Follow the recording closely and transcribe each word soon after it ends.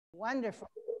Wonderful.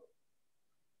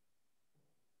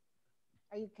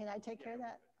 Can I take care of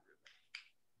that?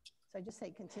 So I just say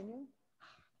continue.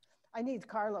 I need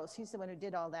Carlos. He's the one who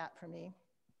did all that for me.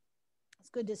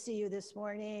 It's good to see you this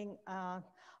morning.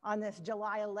 On this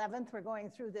July 11th, we're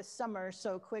going through this summer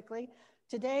so quickly.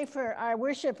 Today for our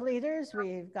worship leaders,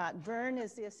 we've got Vern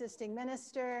as the assisting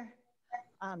minister.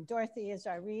 Dorothy is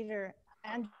our reader.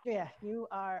 Andrea, you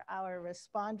are our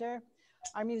responder.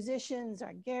 Our musicians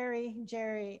are Gary,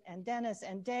 Jerry, and Dennis,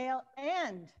 and Dale.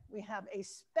 And we have a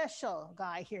special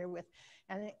guy here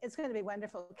and it's going to be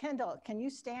wonderful. Kendall, can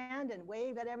you stand and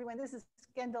wave at everyone? This is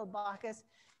Kendall Bacchus.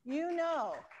 You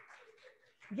know,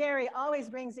 Gary always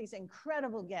brings these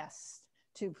incredible guests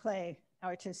to play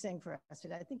or to sing for us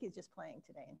today. I think he's just playing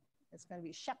today. It's going to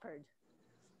be Shepherd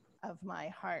of My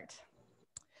Heart.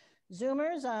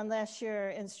 Zoomers, unless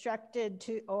you're instructed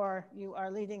to, or you are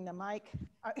leading the mic,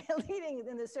 leading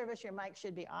in the service, your mic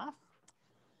should be off.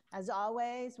 As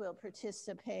always, we'll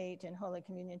participate in Holy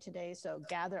Communion today, so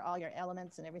gather all your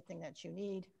elements and everything that you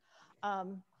need.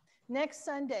 Next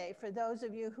Sunday, for those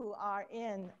of you who are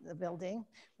in the building,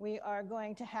 we are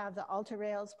going to have the altar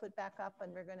rails put back up,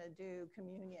 and we're going to do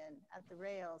communion at the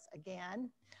rails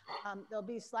again. There'll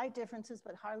be slight differences,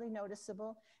 but hardly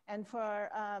noticeable. And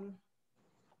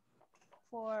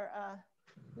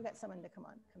we got someone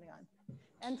coming on.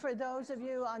 And for those of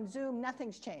you on Zoom,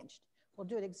 nothing's changed. We'll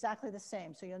do it exactly the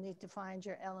same. So you'll need to find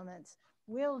your elements.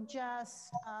 We'll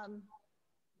just,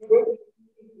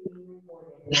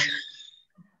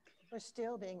 we're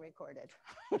still being recorded.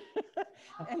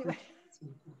 Anyway.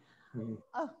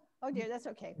 Oh dear, that's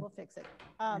okay. We'll fix it.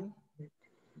 I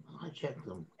checked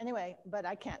them. Anyway, but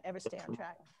I can't ever stay on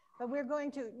track. But we're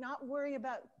going to not worry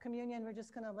about communion. We're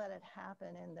just going to let it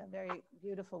happen in the very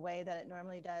beautiful way that it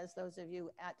normally does. Those of you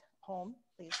at home,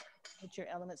 please put your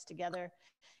elements together.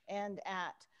 And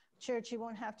at church, you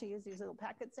won't have to use these little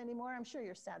packets anymore. I'm sure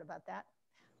you're sad about that.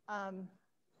 And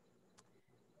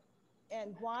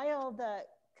while the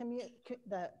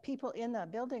people in the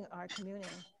building are communing,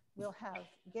 we'll have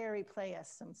Gary play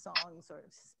us some songs or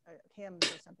hymns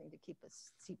or something to keep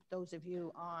those of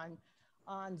you on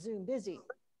Zoom busy.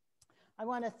 I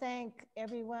want to thank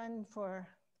everyone for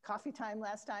coffee time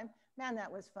last time. Man, that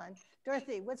was fun.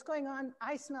 Dorothy, what's going on?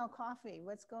 I smell coffee.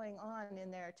 What's going on in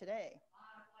there today?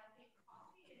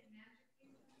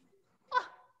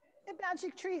 And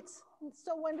magic treats. It's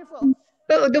so wonderful.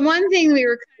 But the one thing we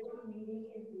were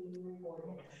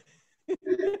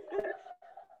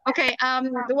okay,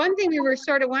 the one thing we were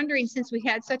sort of wondering, since we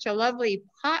had such a lovely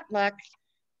potluck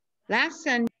last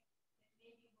Sunday.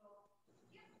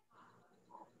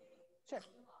 Sure.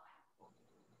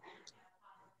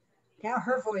 Now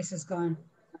her voice is gone.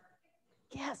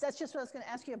 Yes, that's just what I was going to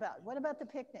ask you about. What about the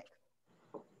picnic?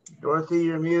 Dorothy,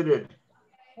 you're muted.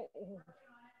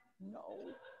 No.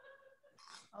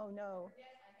 Oh, no.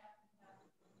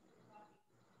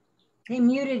 He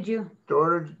muted you.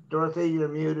 Dorothy, you're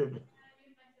muted.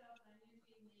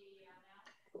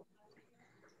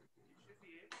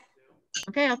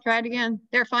 Okay, I'll try it again.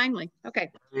 There, finally. Okay.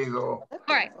 There you go. All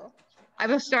right. I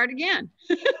will start again.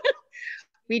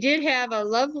 We did have a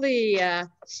lovely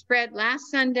spread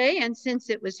last Sunday, and since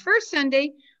it was first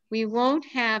Sunday, we won't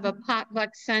have a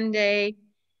potluck Sunday,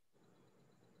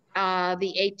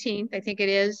 the 18th, I think it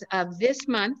is, of this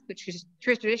month, which is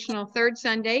traditional third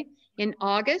Sunday. In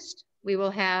August, we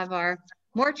will have our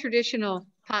more traditional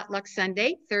potluck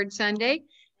Sunday, third Sunday.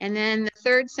 And then the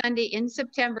third Sunday in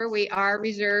September, we are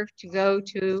reserved to go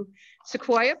to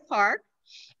Sequoia Park.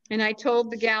 And I told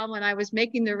the gal when I was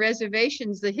making the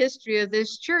reservations, the history of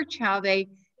this church, how they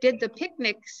did the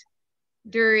picnics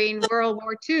during World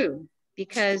War II,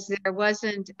 because there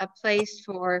wasn't a place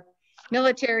for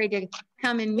military to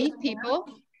come and meet people.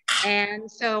 And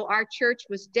so our church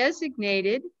was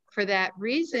designated for that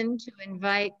reason to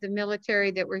invite the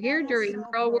military that were here during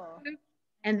World War II.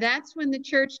 And that's when the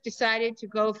church decided to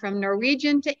go from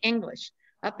Norwegian to English.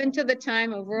 Up until the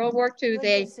time of World War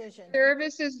II,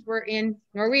 services were in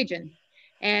Norwegian.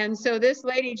 And so this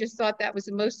lady just thought that was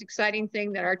the most exciting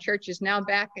thing, that our church is now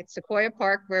back at Sequoia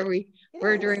Park, where we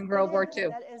were during World War II.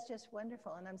 That is just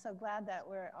wonderful. And I'm so glad that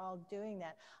we're all doing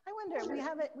that. I wonder,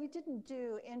 we didn't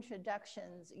do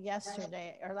introductions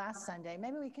yesterday or last Sunday.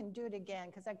 Maybe we can do it again,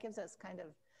 because that gives us kind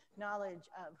of knowledge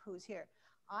of who's here.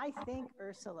 I think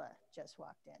Ursula just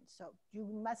walked in, so you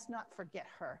must not forget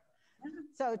her.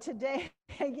 So today,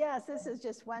 yes, this is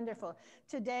just wonderful.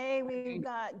 Today we've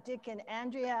got Dick and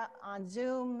Andrea on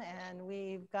Zoom, and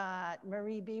we've got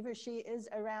Marie Beaver. She is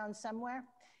around somewhere.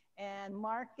 And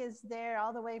Mark is there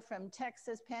all the way from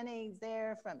Texas. Penny's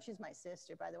there she's my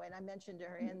sister, by the way, and I mentioned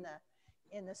her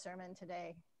in the sermon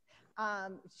today.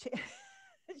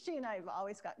 She and I have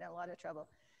always gotten in a lot of trouble.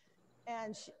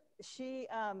 And she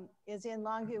is in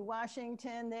Longview,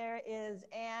 Washington. There is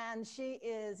Anne. She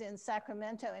is in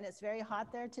Sacramento, and it's very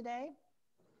hot there today.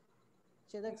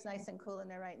 She looks nice and cool in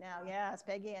there right now. Yes,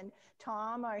 Peggy and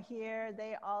Tom are here.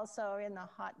 They also are in the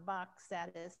hot box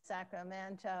that is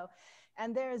Sacramento.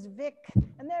 And there's Vic,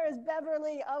 and there is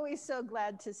Beverly. Always so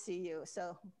glad to see you.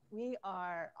 So we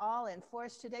are all in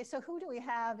force today. So who do we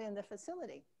have in the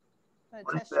facility? I'm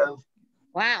gonna test you.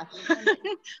 Wow.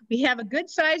 We have a good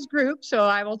sized group, so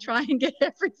I will try and get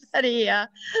everybody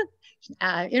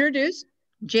introduced.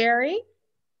 Jerry,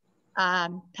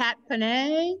 Pat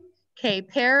Panay, Kay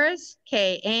Paris,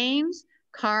 Kay Ames,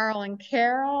 Carl and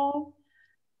Carol.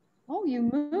 Oh, you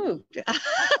moved.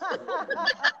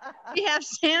 We have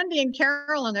Sandy and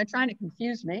Carol, and they're trying to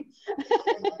confuse me.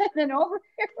 And then over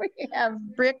here we have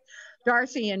Brick,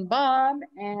 Darcy, and Bob,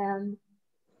 and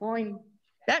going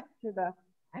back to the,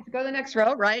 I have to go to the next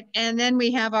row, right? And then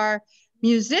we have our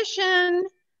musician,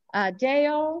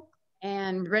 Dale,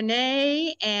 and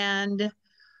Renee, and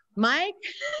Mike.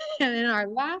 And then our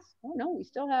last, oh no, we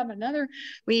still have another.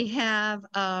 We have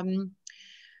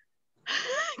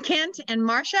Kent and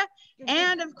Marcia.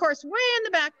 And of course, way in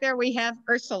the back there, we have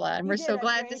Ursula. And we're so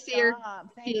glad to see her.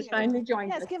 She has finally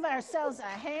joined us. Yes, give ourselves a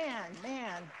hand,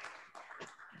 man.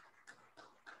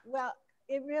 Well,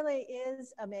 it really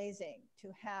is amazing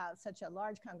to have such a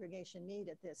large congregation meet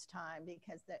at this time,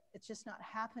 because it's just not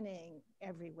happening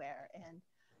everywhere. And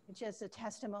it's just a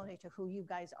testimony to who you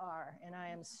guys are. And I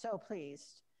am so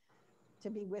pleased to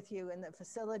be with you in the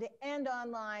facility and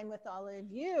online with all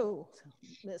of you,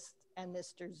 Miss and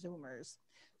Mr. Zoomers.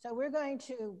 So we're going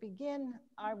to begin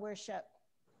our worship.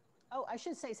 Oh, I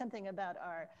should say something about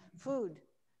our food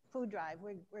drive.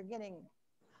 We're getting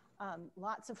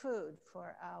lots of food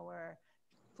for our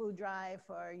food drive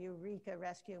for Eureka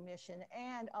Rescue Mission,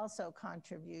 and also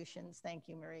contributions. Thank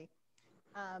you, Marie.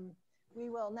 We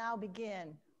will now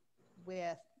begin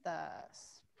with the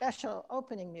special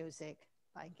opening music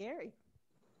by Gary.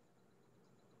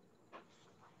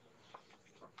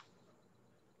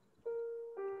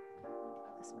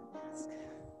 That's my mask.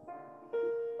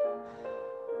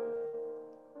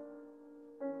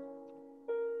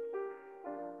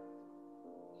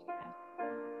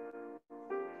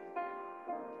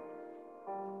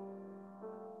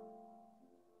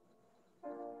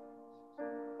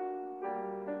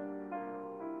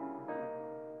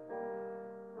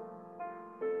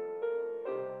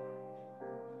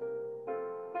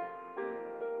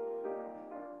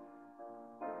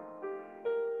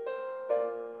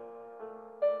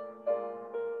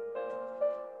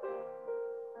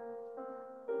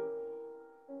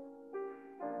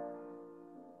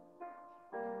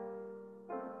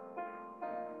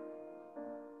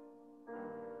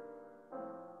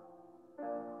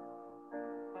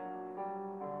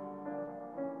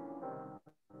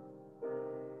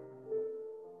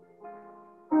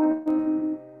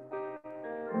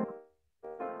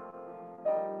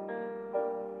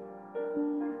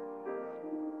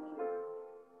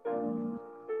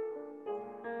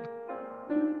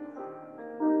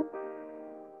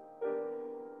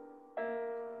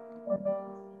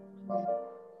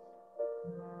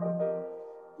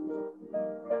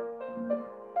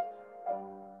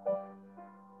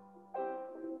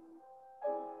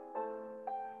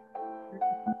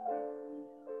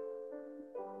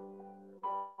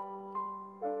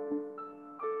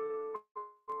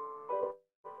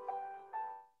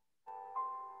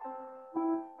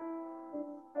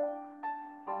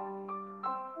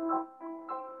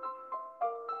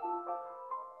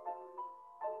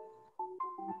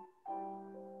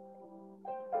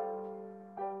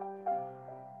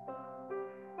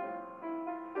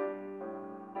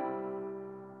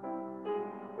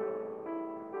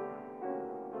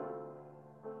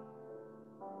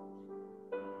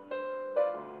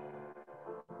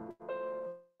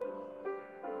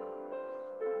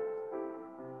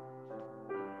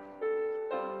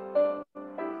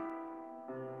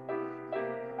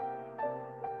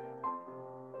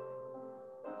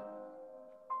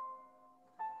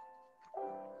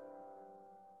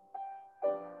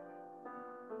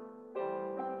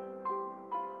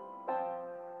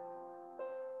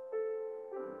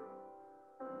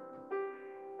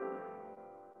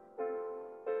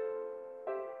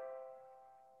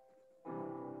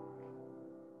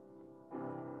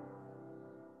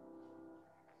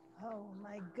 Oh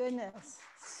my goodness,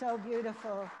 so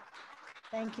beautiful.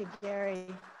 Thank you, Gary.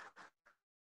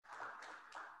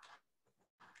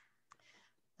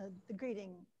 The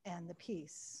greeting and the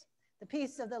peace. The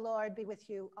peace of the Lord be with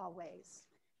you always.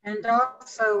 And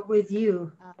also with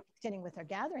you. Continuing with our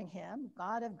gathering hymn,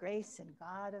 God of grace and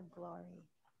God of glory.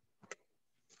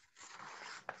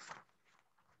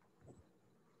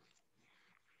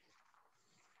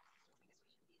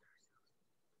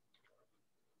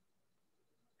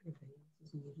 Everybody else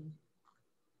is muted.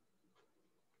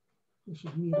 We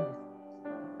should mute her.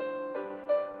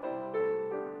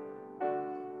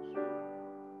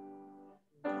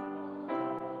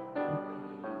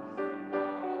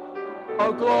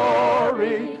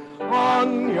 Glory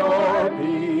on your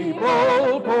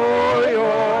people, pour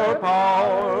your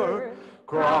power,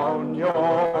 crown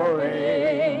your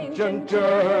ancient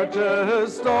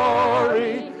church's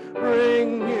story,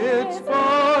 bring its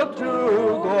bud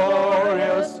to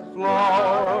glorious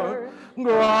flower.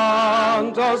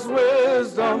 Grant us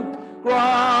wisdom,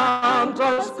 grant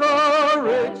us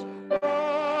courage,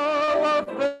 for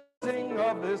the facing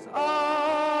of this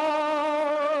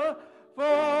hour,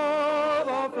 for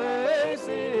the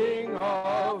facing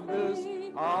of this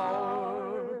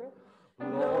hour.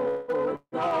 Lord,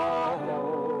 the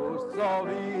hosts of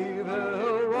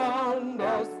evil round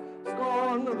us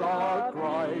scorn that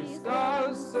Christ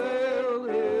has sailed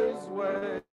his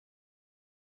way.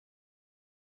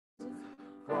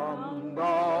 From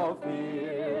the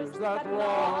fears that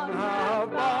long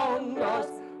have bound us,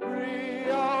 free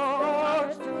our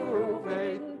hearts to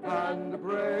faith and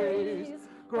praise.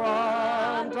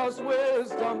 Grant us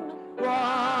wisdom,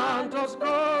 grant us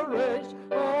courage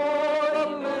for the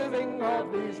living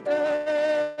of these days.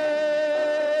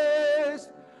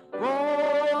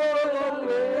 For the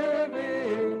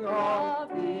living of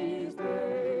these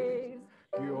days.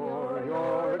 Cure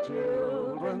your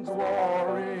children's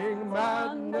warring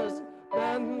madness,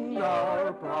 bend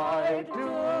our pride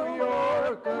to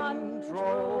your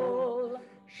control.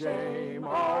 Shame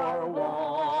our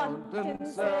wanton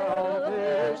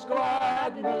selfish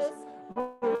gladness,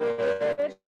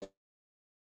 rich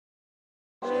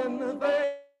in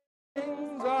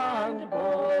things and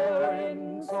poor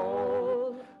in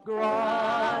soul.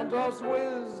 Grant us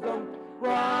wisdom,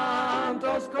 grant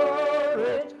us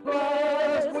courage,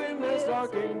 lest we miss our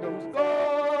kingdom's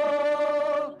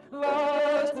goal,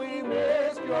 lest we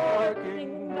miss your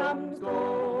kingdom's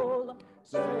goal.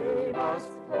 Save us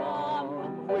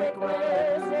from weak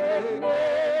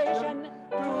resignation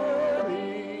to the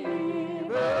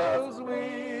evils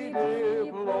we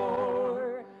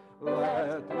deplore.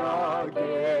 Let the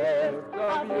gift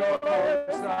of your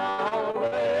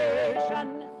salvation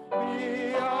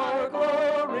be our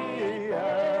glory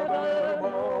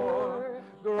evermore.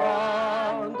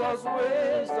 Grant us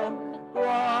wisdom,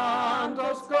 grant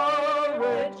us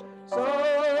courage,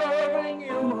 serving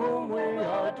you whom we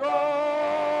adore.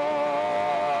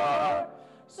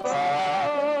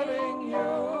 Serving you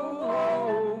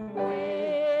whom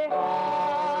we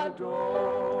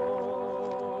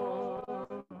adore.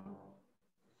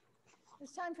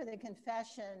 It's time for the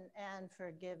confession and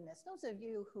forgiveness. Those of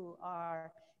you who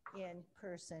are in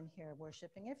person here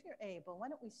worshiping, if you're able, why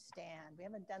don't we stand? We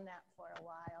haven't done that for a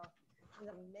while. It's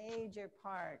a major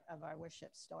part of our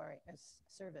worship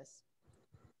service.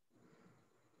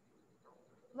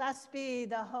 Blessed be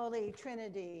the Holy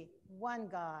Trinity, one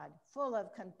God, full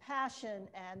of compassion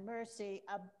and mercy,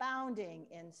 abounding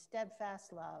in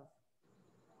steadfast love.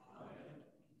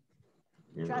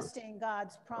 Amen. Trusting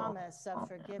God's promise of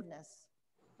forgiveness,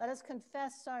 let us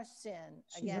confess our sin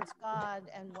against God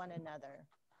and one another.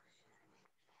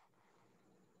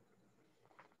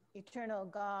 Eternal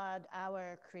God,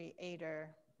 our Creator,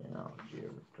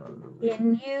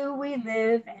 In you we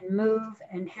live and move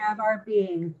and have our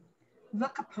being.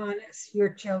 Look upon us, your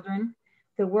children,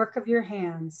 the work of your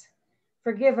hands.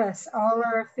 Forgive us all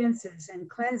our offenses and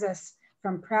cleanse us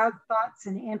from proud thoughts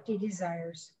and empty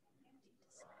desires.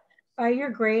 By your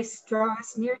grace, draw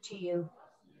us near to you,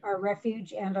 our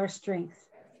refuge and our strength.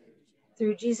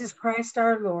 Through Jesus Christ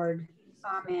our Lord.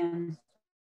 Amen.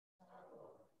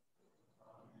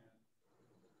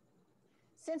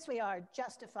 Since we are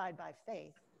justified by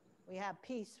faith, we have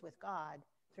peace with God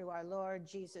through our Lord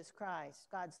Jesus Christ.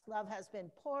 God's love has been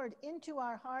poured into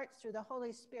our hearts through the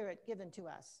Holy Spirit given to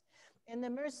us. In the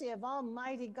mercy of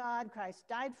Almighty God, Christ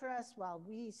died for us while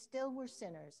we still were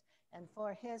sinners, and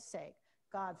for his sake,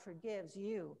 God forgives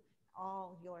you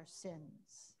all your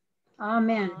sins.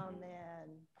 Amen. Amen.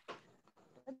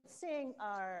 Let's sing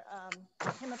our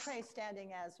hymn of praise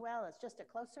standing as well. It's just a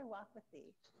closer walk with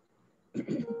thee.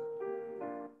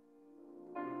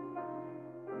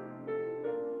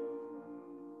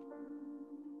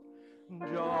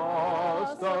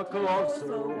 Just a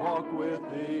closer walk with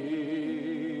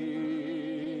thee.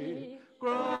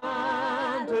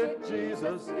 Granted,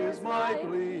 Jesus is my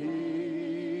plea.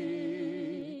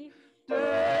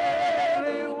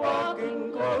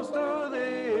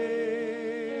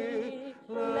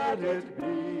 let it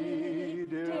be,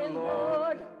 dear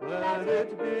Lord, let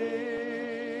it be.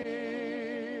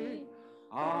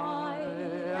 I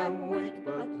am weak,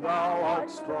 but thou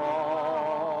art strong.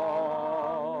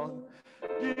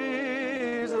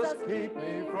 Jesus, keep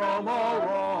me from all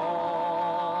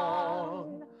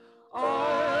wrong.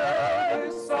 I'll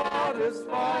be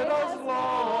satisfied as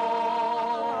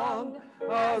long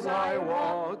as I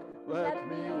walk. Let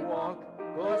me walk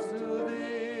close to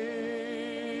thee.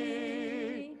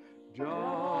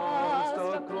 Just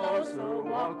a closer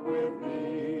walk with thee.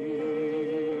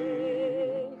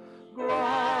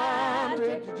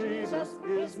 Granted, Jesus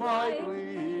is my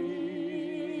plea.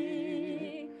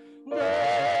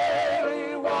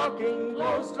 Daily walking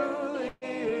close to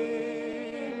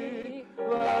thee.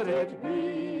 Let it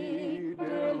be,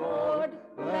 dear Lord,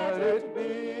 let it be.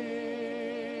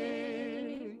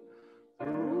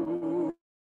 Through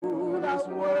this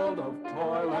world of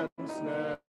toil and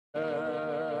snares,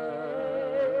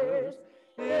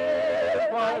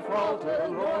 if I falter,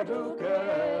 Lord, who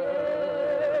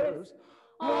cares?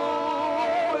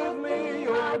 Oh, with me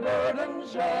your burden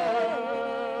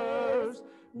shares.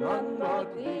 None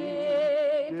but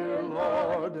thee, dear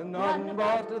Lord, none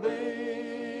but thee.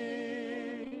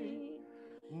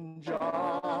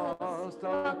 Just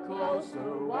a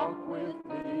closer walk with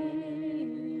thee.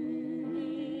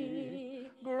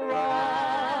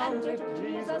 Granted,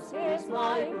 Jesus is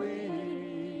my plea.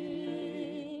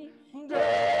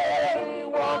 Daily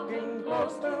walking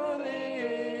close to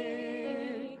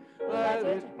thee. Let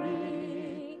it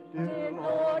be, dear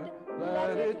Lord,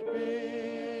 let it be.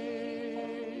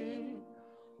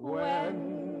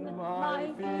 When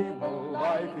my feeble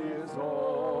life is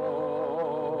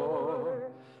o'er,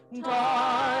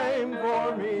 time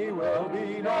for me will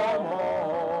be no more.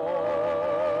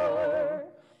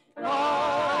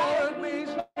 Guide me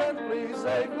gently,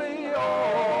 safely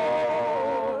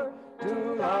o'er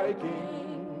to thy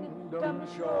kingdom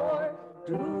shore,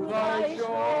 to thy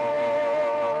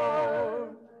shore.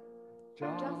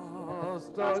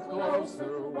 Just a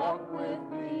closer walk with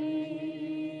thee.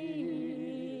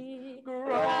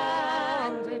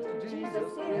 Granted,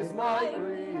 Jesus is my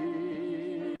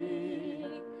plea.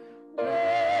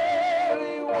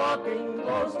 Daily walking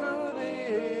close to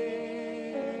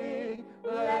thee.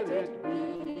 Let it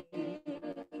be,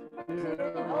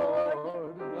 dear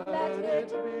Lord, let it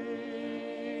be.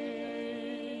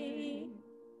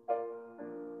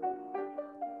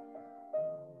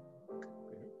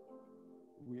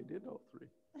 We did all three.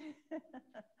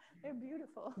 They're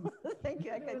beautiful. Thank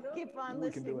you. I could keep on We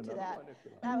can do listening to another that. one if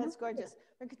you like. That was gorgeous.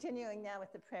 We're continuing now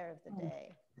with the prayer of the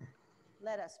day.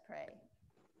 Let us pray.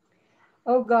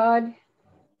 O God,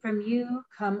 from you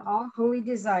come all holy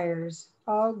desires,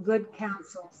 all good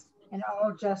counsels, and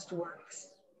all just works.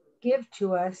 Give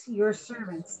to us, your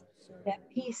servants, that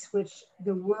peace which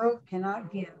the world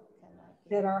cannot give,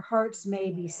 that our hearts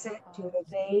may be set to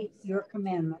obey your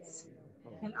commandments,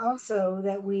 and also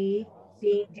that we,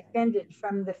 being defended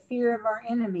from the fear of our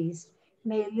enemies,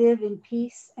 may live in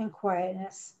peace and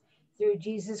quietness through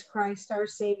Jesus Christ, our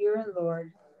Savior and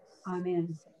Lord.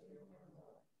 Amen.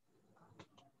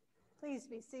 Please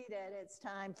be seated. It's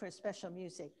time for special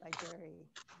music by Jerry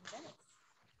Dennis.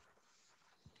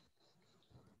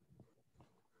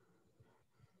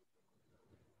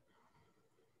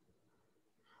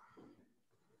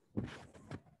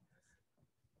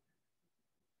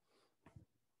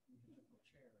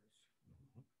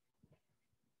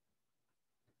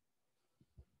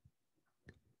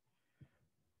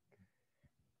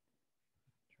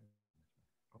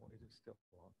 Oh, it is still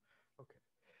on. Okay.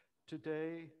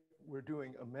 Today, we're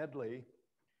doing a medley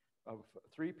of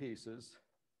three pieces.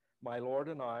 My Lord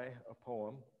and I, a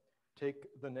poem. Take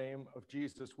the Name of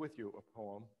Jesus with You, a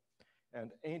poem.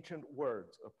 And Ancient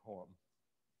Words, a poem.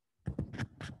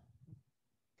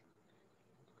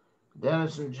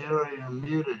 Dennis and Jerry are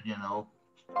muted, you know.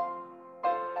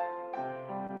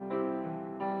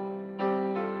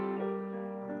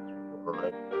 All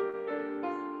right.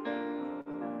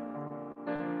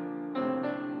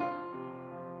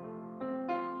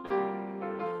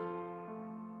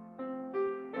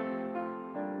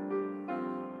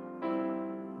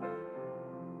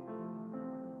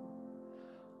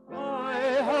 I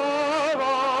have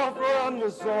a friend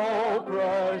so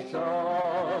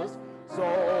precious,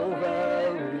 so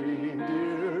very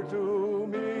dear to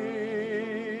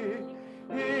me.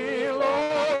 He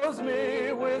loves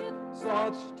me with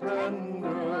such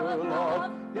tender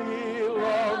love. He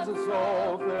loves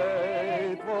so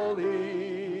faithfully.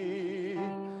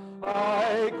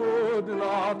 I could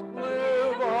not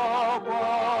live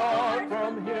apart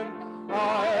from him.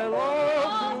 I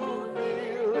love to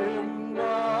feel him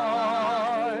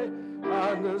nigh.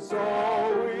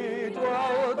 so we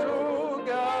dwell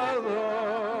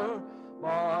together,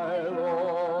 my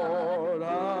Lord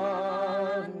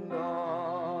and I.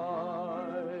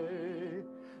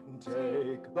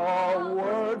 Take the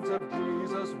words of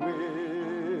Jesus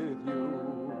with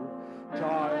you,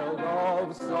 child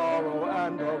of sorrow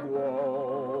and of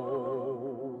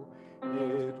woe.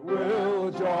 It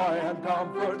will joy and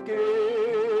comfort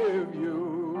give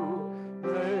you.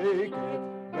 Take it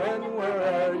then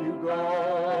where'er you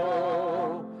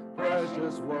go.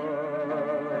 Precious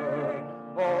word,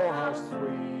 oh how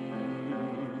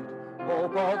sweet,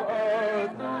 hope of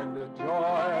earth and the joy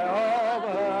of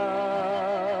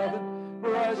heaven.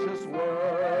 Precious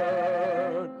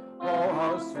word, oh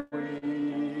how sweet,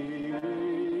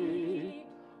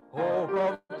 hope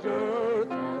of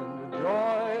earth and the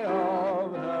joy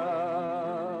of heaven.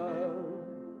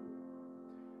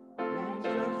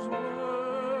 Precious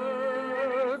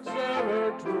words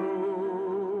ever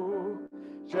true,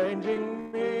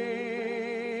 changing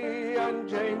me and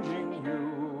changing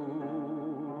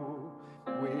you.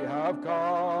 We have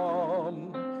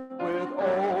come with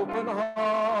open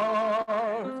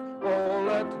hearts. Oh,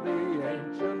 let the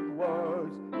ancient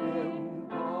words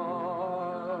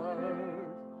impart.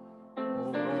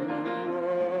 Holy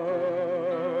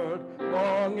word,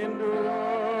 long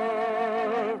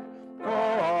endured for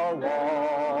our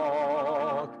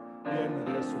walk in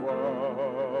this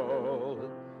world,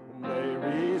 may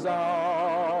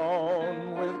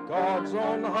resound with God's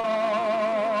own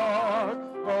heart.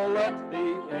 Oh, let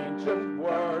the ancient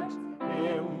words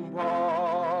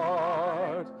impart.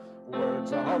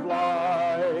 Words of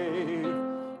life,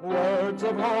 words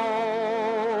of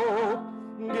hope,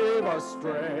 give us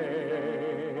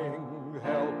strength,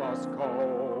 help us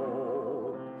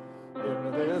cope.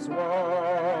 In this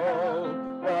world,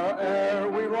 where'er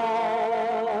we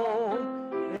roam,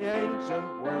 the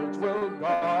ancient words will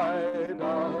guide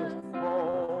us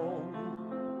home.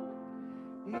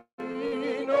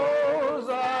 He knows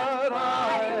that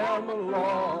I am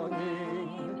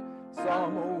longing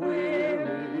some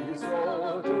weary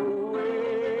soul to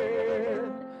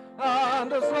win,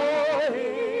 and so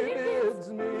he bids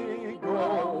me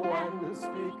go and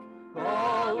speak the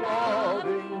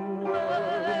loving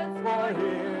word for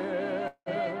him.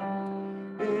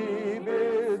 He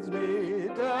bids me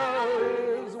tell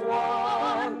his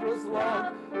wondrous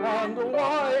love and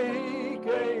why he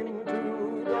came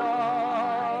to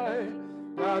die,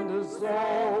 and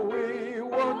so we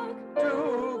walk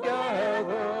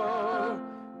together,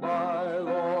 my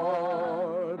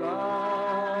Lord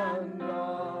and I.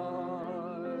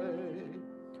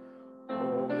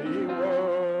 Holy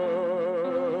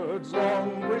words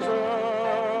long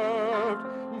preserved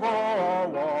for our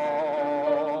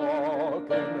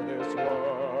walk in this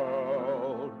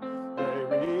world, they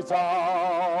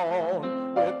resound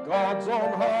with God's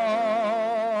own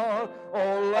heart.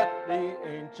 Oh, let the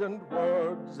ancient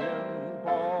words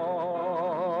impart.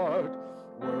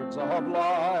 Words of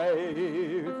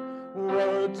life,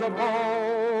 words of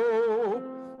hope,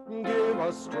 give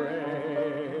us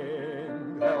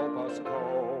strength, help us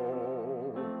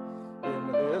cope.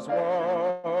 In this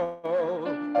world,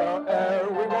 where'er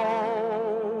we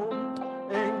roam,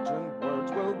 ancient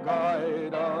words will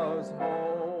guide us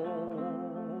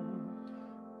home.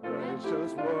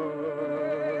 Precious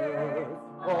word,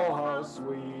 oh how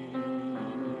sweet,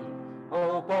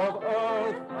 hope of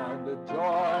earth and the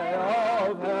joy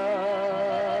of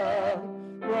heaven.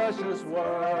 Precious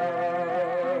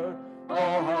word,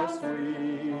 oh how sweet,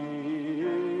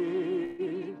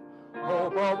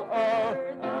 hope of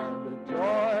earth and the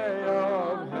joy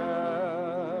of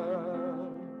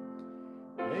heaven.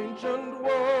 Ancient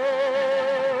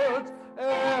words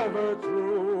ever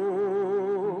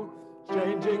true,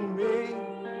 changing me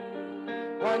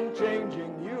and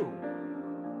changing you.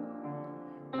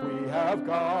 We have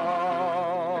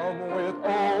come with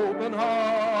open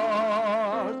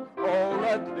hearts. Oh,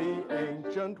 let the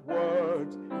ancient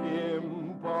words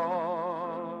impart.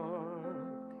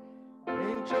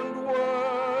 Ancient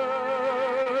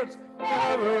words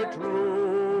ever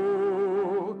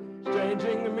true,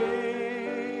 changing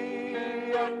me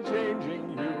and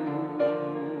changing you.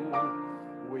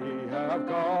 We have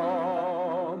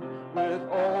come with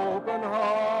open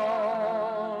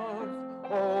hearts.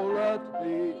 Oh, let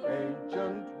the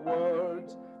ancient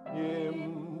words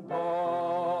impart.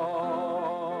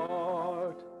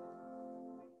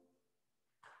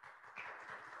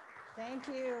 Thank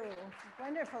you.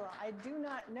 Wonderful. I do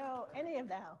not know any of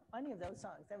those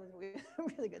songs. That was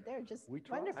really good. They're just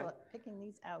wonderful at picking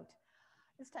these out.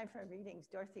 It's time for our readings.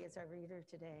 Dorothy is our reader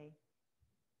today.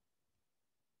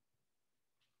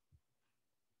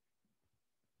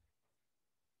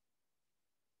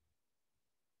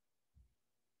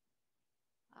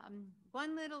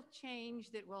 One little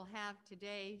change that we'll have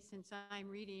today, since I'm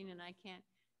reading and I can't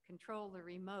control the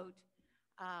remote,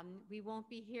 we won't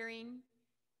be hearing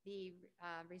the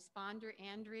responder,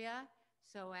 Andrea.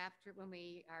 So when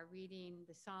we are reading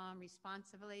the psalm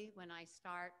responsively, when I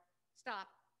stop,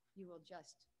 you will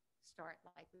just start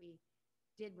like we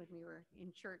did when we were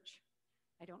in church.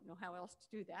 I don't know how else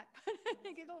to do that, but I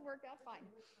think it'll work out fine.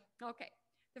 Okay,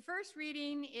 the first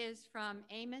reading is from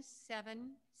Amos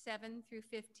 7 through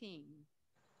 15.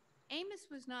 Amos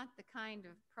was not the kind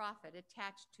of prophet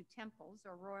attached to temples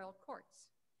or royal courts.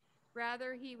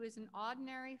 Rather, he was an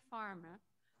ordinary farmer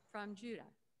from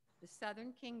Judah, the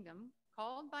southern kingdom,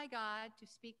 called by God to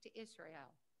speak to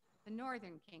Israel, the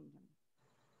northern kingdom.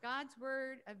 God's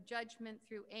word of judgment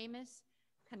through Amos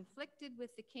conflicted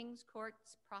with the king's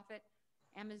court's prophet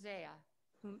Amaziah,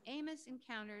 whom Amos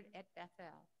encountered at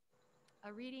Bethel.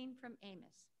 A reading from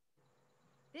Amos.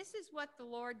 This is what the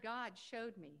Lord God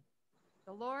showed me.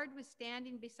 The Lord was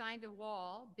standing beside a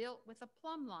wall built with a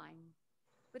plumb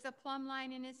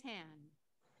line in his hand.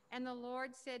 And the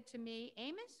Lord said to me,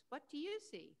 Amos, what do you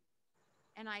see?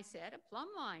 And I said, a plumb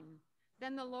line.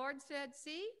 Then the Lord said,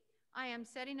 see, I am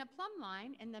setting a plumb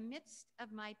line in the midst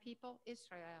of my people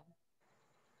Israel.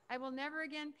 I will never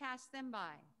again pass them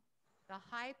by. The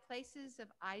high places of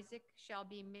Isaac shall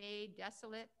be made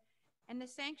desolate, and the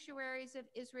sanctuaries of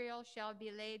Israel shall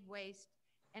be laid waste,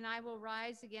 and I will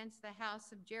rise against the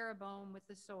house of Jeroboam with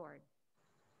the sword.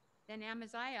 Then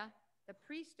Amaziah, the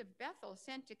priest of Bethel,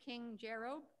 sent to King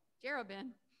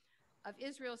Jeroboam of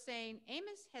Israel, saying,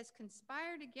 Amos has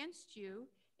conspired against you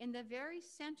in the very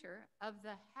center of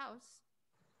the house.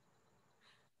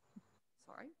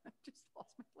 Sorry, I just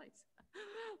lost my place.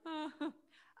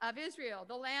 Of Israel.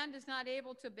 The land is not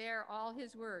able to bear all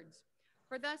his words.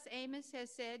 For thus Amos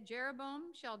has said, Jeroboam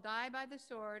shall die by the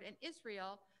sword, and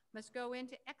Israel must go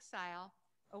into exile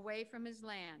away from his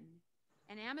land.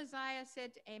 And Amaziah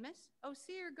said to Amos, O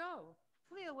seer, go,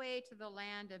 flee away to the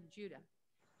land of Judah.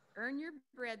 Earn your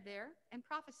bread there and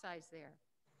prophesy there,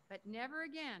 but never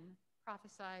again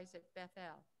prophesy at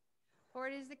Bethel. For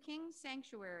it is the king's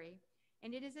sanctuary,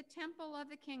 and it is a temple of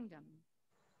the kingdom.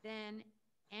 Then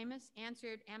Amos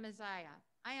answered Amaziah,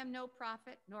 I am no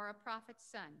prophet nor a prophet's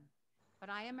son, but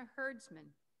I am a herdsman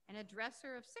and a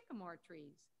dresser of sycamore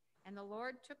trees. And the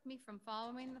Lord took me from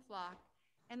following the flock,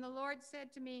 and the Lord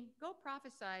said to me, go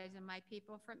prophesy in my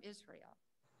people from Israel.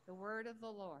 The word of the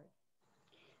Lord.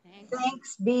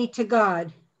 Thanks be to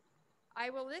God.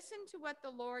 I will listen to what the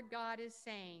Lord God is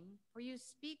saying, for you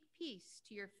speak peace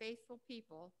to your faithful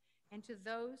people and to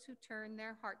those who turn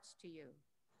their hearts to you.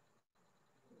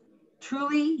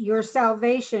 Truly, your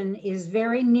salvation is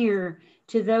very near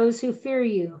to those who fear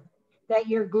you, that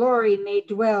your glory may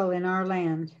dwell in our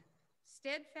land.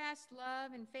 Steadfast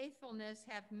love and faithfulness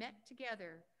have met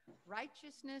together.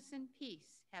 Righteousness and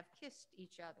peace have kissed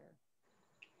each other.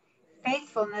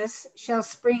 Faithfulness shall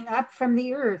spring up from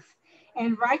the earth,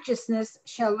 and righteousness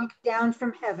shall look down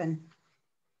from heaven.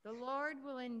 The Lord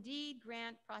will indeed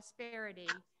grant prosperity,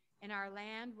 and our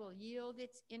land will yield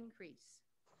its increase.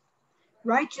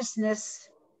 Righteousness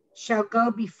shall go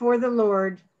before the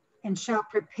Lord and shall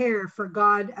prepare for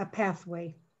God a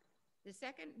pathway. The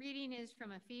second reading is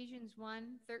from Ephesians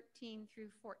 1:13 through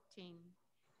 14.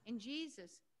 In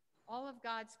Jesus, all of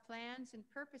God's plans and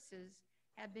purposes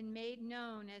have been made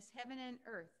known as heaven and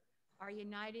earth are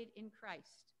united in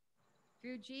Christ.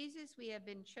 Through Jesus, we have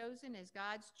been chosen as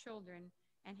God's children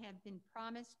and have been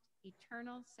promised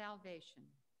eternal salvation.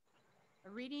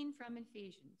 A reading from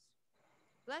Ephesians.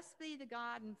 Blessed be the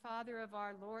God and Father of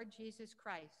our Lord Jesus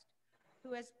Christ,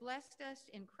 who has blessed us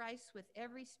in Christ with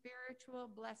every spiritual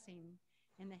blessing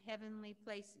in the heavenly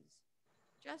places,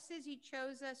 just as he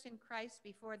chose us in Christ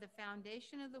before the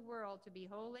foundation of the world to be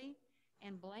holy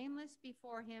and blameless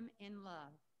before him in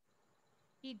love.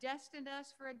 He destined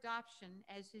us for adoption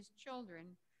as his children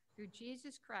through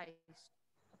Jesus Christ,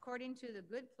 according to the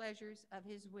good pleasures of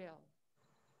his will,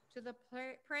 to the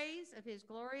praise of his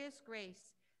glorious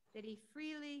grace that he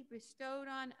freely bestowed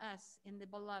on us in the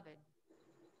beloved.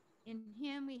 In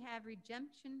him we have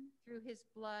redemption through his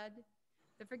blood,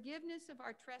 the forgiveness of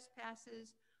our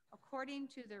trespasses according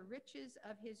to the riches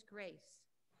of his grace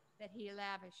that he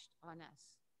lavished on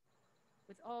us.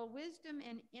 With all wisdom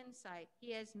and insight,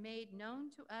 he has made known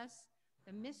to us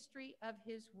the mystery of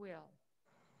his will,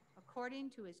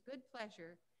 according to his good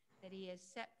pleasure that he has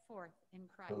set forth in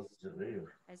Christ,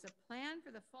 as a plan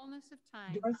for the fullness of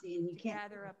time to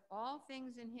gather up all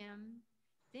things in him,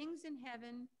 things in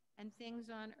heaven and things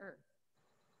on earth.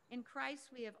 In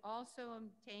Christ we have also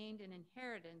obtained an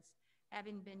inheritance,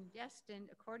 having been destined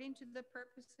according to the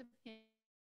purpose of him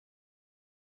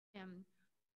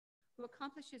who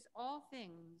accomplishes all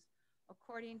things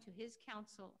according to his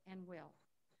counsel and will,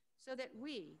 so that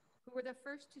we, who were the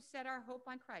first to set our hope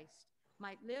on Christ,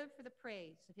 might live for the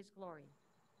praise of his glory.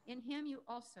 In him you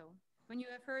also, when you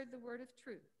have heard the word of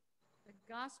truth, the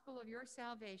gospel of your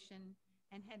salvation,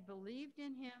 and had believed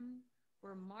in him,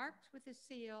 were marked with the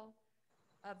seal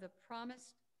of the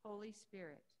promised Holy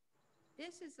Spirit.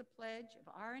 This is the pledge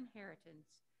of our inheritance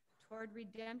toward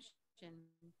redemption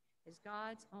as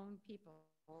God's own people,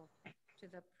 to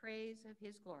the praise of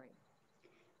his glory.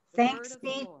 Thanks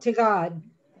be to God.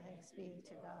 Thanks be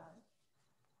to God.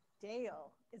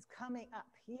 Dale is coming up.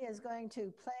 He is going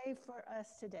to play for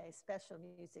us today, special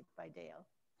music by Dale.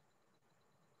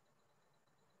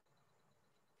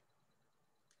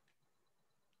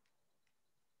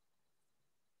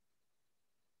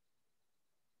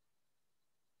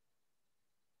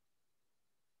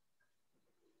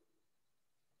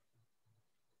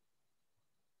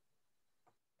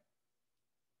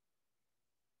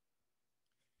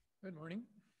 Good morning.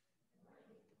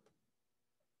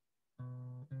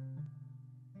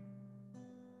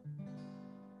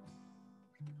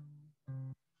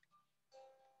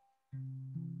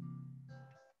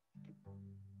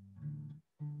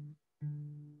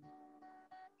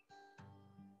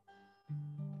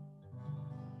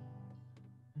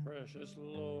 Precious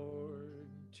Lord,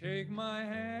 take my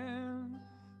hand,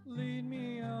 lead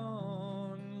me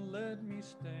on, let me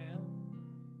stand.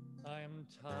 I am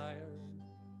tired,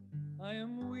 I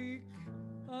am weak,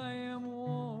 I am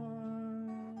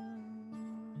worn.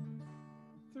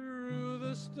 Through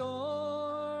the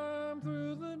storm,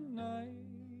 through the night,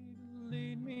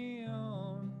 lead me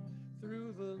on,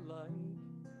 through the light.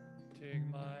 Take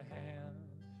my hand,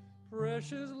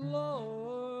 precious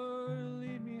Lord,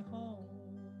 lead me home.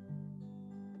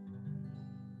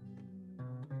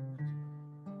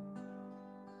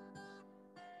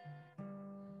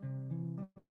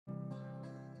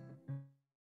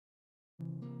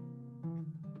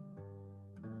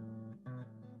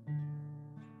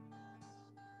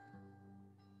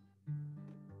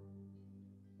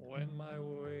 When my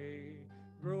way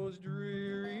grows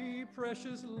dreary,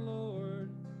 precious Lord,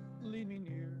 lead me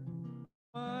near.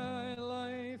 My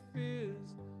life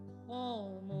is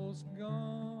almost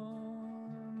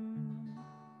gone.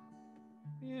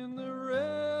 In the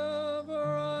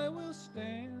river I will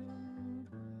stand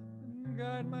and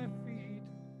guide my feet,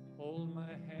 hold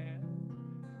my hand,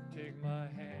 take my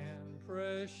hand,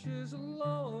 precious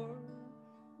Lord,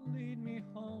 lead me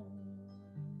home.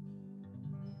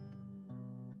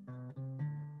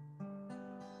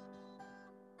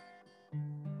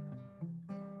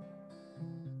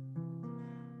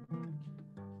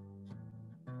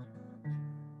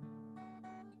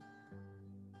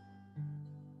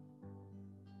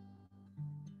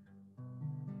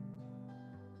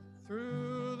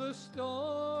 Through the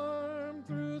storm,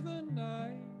 through the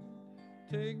night,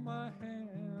 take my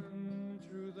hand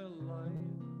through the light.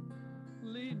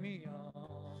 Lead me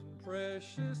on,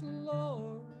 precious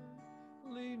Lord,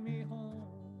 lead me home.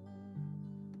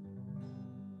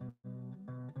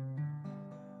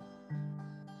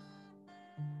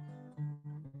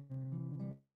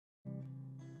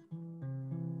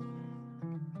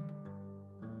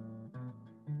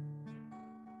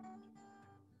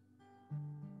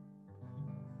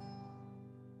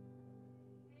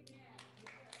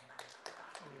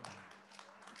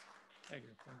 Thank you.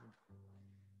 Thank you.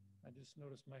 I just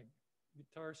noticed my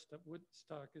guitar wood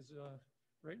stock is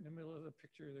right in the middle of the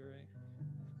picture there.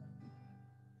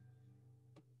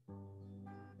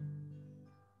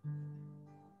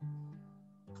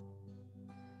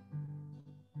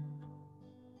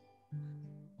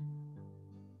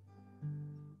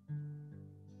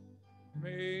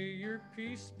 May your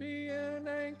peace be an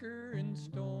anchor in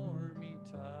stormy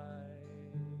tide.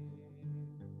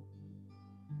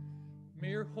 May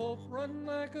your hope run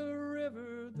like a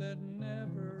river that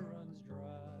never runs dry.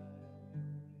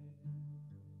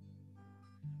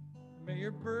 May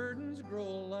your burdens grow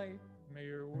light, may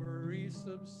your worries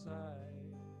subside.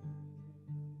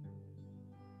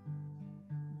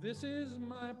 This is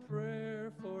my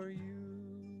prayer for you.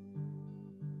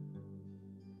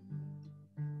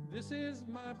 This is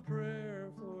my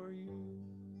prayer for you.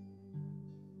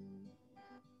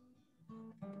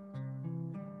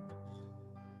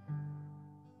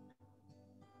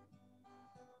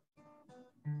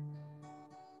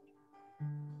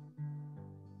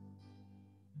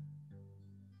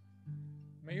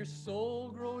 May your soul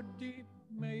grow deep,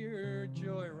 may your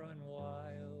joy run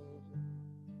wild.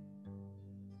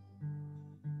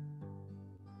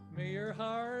 May your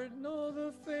heart know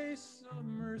the face of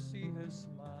mercy has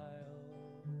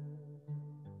smiled.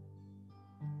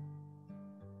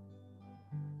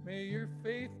 May your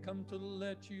faith come to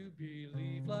let you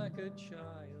believe like a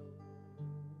child.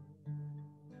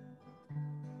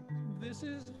 This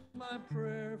is my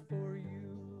prayer for you.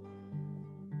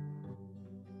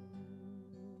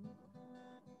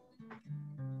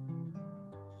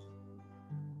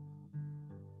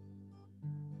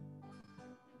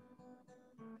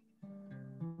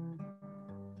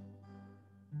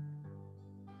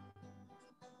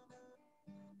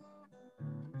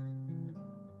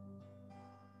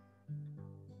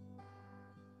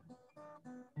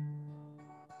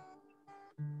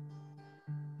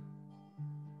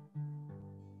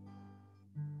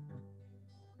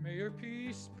 May your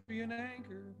peace be an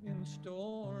anchor in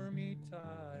stormy tide.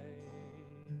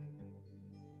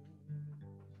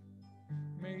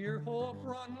 May your hope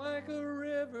run like a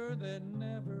river that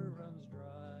never runs dry.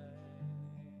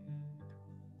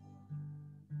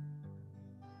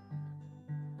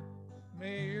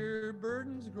 May your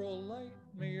burdens grow light,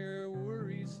 may your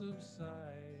worries subside.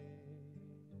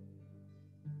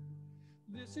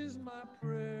 This is my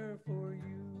prayer for you.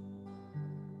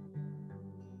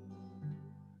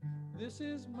 This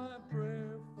is my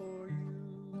prayer for you.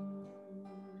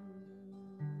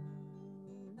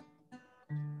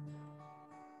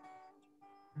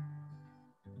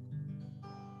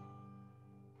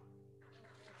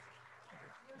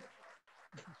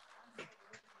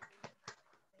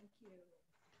 Thank you.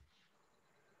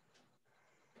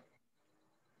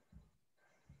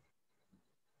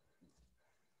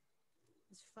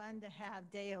 It's fun to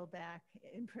have Dale back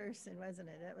in person, wasn't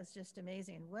it? That was just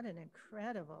amazing. And what an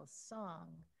incredible song.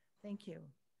 Thank you.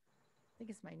 I think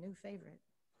it's my new favorite.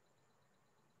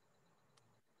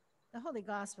 The Holy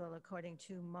Gospel according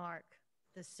to Mark,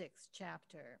 the 6th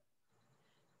chapter.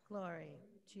 Glory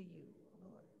to you,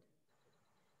 Lord.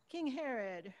 King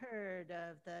Herod heard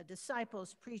of the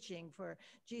disciples preaching, for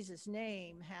Jesus'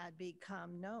 name had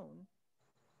become known.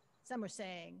 Some were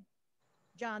saying,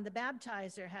 John the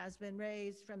Baptizer has been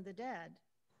raised from the dead,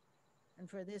 and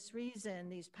for this reason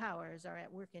these powers are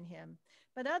at work in him.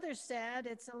 But others said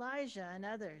it's Elijah, and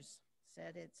others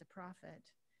said it's a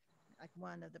prophet, like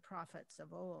one of the prophets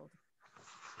of old.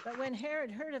 But when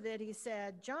Herod heard of it, he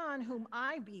said, John, whom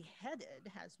I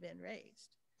beheaded, has been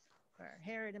raised. For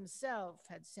Herod himself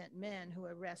had sent men who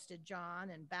arrested John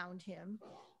and bound him,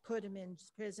 put him in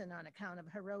prison on account of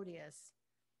Herodias,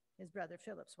 his brother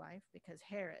Philip's wife, because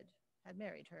Herod had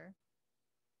married her.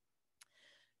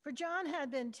 For John had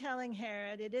been telling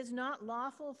Herod, it is not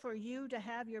lawful for you to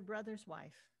have your brother's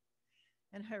wife.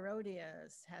 And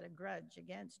Herodias had a grudge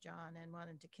against John and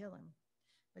wanted to kill him.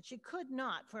 But she could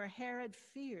not, for Herod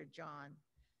feared John,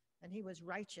 and he was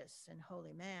righteous and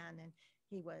holy man, and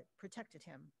he protected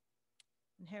him.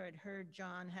 And Herod heard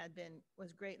John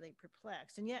was greatly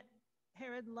perplexed, and yet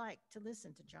Herod liked to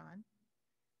listen to John.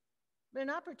 But an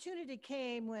opportunity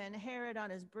came when Herod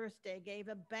on his birthday gave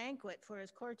a banquet for his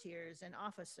courtiers and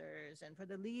officers and for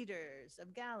the leaders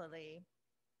of Galilee.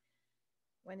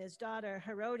 When his daughter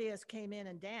Herodias came in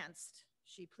and danced,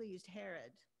 she pleased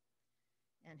Herod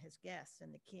and his guests,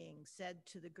 and the king said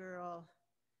to the girl,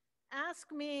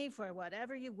 ask me for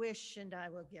whatever you wish and I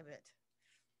will give it.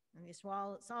 And he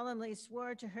solemnly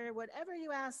swore to her, whatever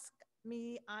you ask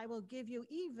me, I will give you,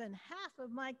 even half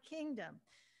of my kingdom.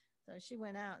 So she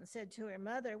went out and said to her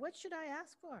mother, what should I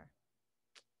ask for?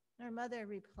 Her mother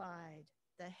replied,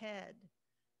 the head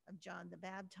of John the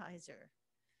Baptizer.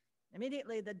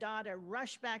 Immediately the daughter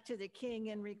rushed back to the king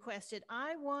and requested,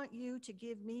 I want you to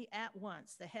give me at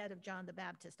once the head of John the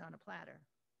Baptist on a platter.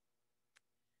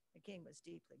 The king was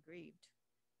deeply grieved,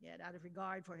 yet out of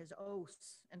regard for his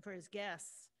oaths and for his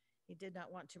guests, he did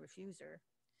not want to refuse her.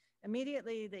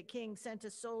 Immediately the king sent a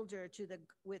soldier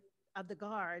of the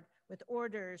guard with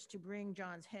orders to bring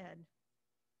John's head.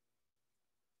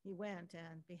 He went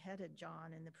and beheaded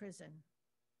John in the prison,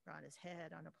 brought his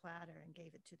head on a platter and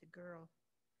gave it to the girl.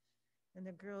 And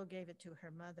the girl gave it to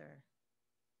her mother.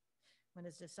 When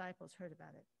his disciples heard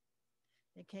about it,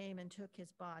 they came and took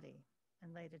his body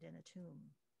and laid it in a tomb.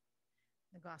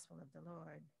 The gospel of the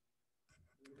Lord.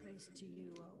 Praise to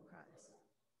you, O Christ.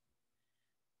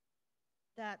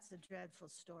 That's a dreadful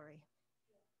story.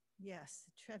 Yes,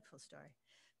 a dreadful story.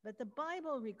 But the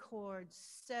Bible records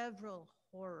several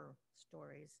horror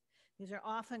stories. These are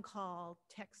often called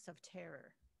texts of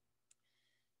terror.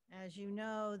 As you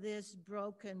know, this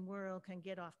broken world can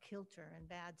get off kilter and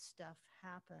bad stuff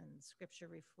happens. Scripture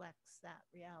reflects that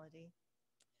reality.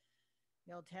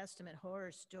 The Old Testament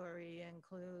horror story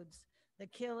includes the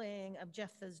killing of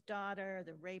Jephthah's daughter,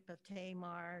 the rape of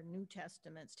Tamar. New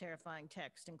Testament's terrifying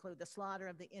texts include the slaughter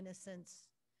of the innocents,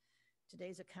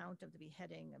 today's account of the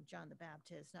beheading of John the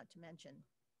Baptist, not to mention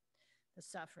the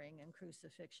suffering and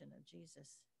crucifixion of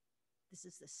Jesus. This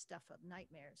is the stuff of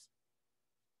nightmares.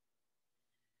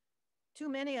 Too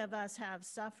many of us have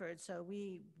suffered, so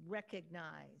we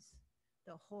recognize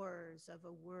the horrors of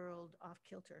a world off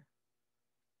kilter,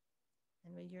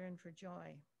 and we yearn for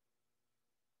joy.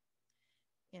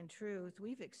 In truth,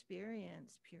 we've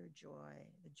experienced pure joy,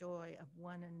 the joy of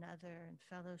one another and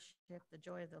fellowship, the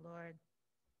joy of the Lord.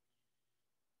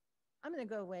 I'm going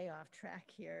to go way off track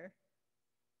here.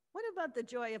 What about the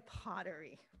joy of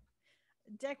pottery?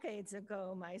 Decades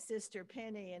ago, my sister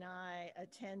Penny and I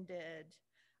attended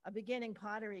a beginning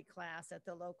pottery class at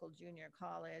the local junior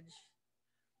college.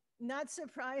 Not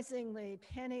surprisingly,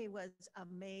 Penny was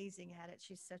amazing at it.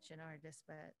 She's such an artist,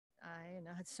 but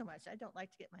not so much. I don't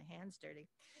like to get my hands dirty.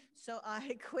 So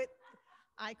I quit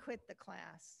the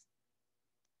class.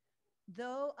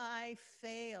 Though I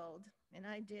failed, and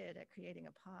I did, at creating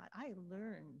a pot, I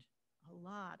learned a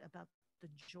lot about the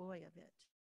joy of it.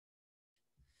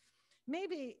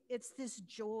 Maybe it's this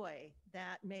joy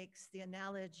that makes the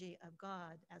analogy of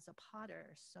God as a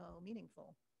potter so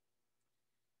meaningful.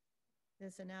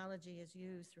 This analogy is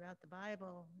used throughout the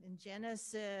Bible. In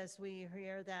Genesis, we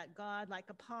hear that God, like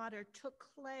a potter, took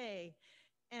clay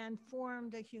and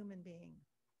formed a human being.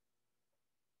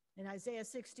 In Isaiah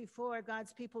 64,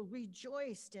 God's people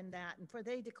rejoiced in that, and for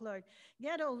they declared,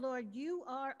 "Yet, O Lord, you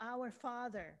are our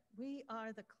Father. We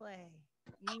are the clay.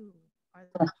 You are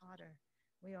the potter.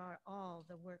 We are all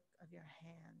the work of your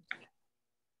hand."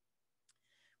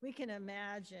 We can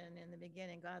imagine in the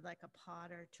beginning, God, like a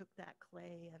potter, took that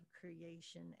clay of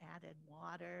creation, added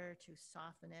water to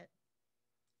soften it.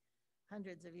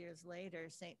 Hundreds of years later,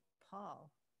 St.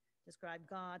 Paul described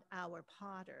God, our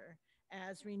potter,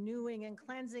 as renewing and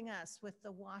cleansing us with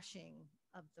the washing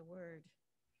of the word.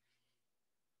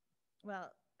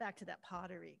 Well, back to that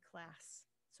pottery class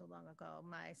so long ago,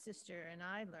 my sister and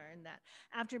I learned that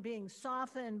after being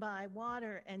softened by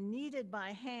water and kneaded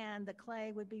by hand, the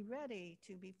clay would be ready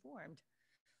to be formed.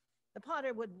 The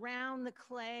potter would round the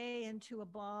clay into a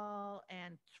ball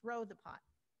and throw the pot,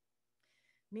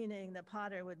 meaning the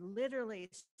potter would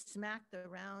literally smack the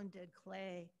rounded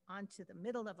clay onto the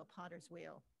middle of a potter's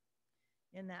wheel.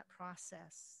 In that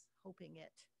process, hoping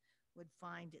it would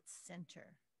find its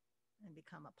center and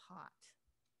become a pot.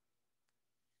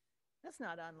 That's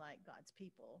not unlike God's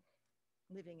people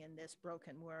living in this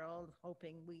broken world,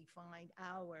 hoping we find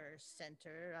our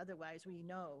center. Otherwise, we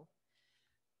know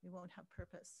we won't have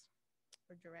purpose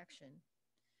or direction.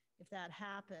 If that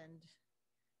happened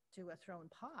to a thrown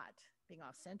pot, being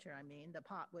off center,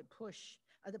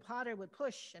 the potter would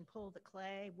push and pull the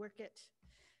clay, work it,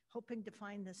 hoping to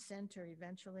find the center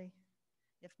eventually.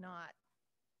 If not,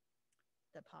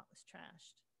 the pot was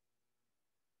trashed.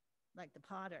 Like the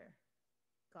potter,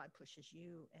 God pushes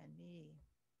you and me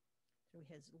through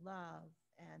his love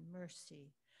and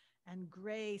mercy and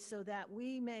grace so that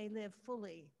we may live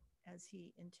fully as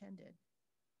he intended.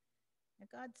 And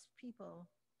God's people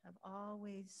have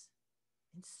always,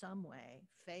 in some way,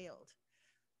 failed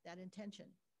that intention.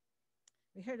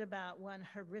 We heard about one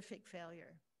horrific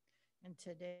failure in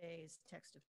today's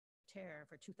text of terror.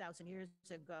 For 2,000 years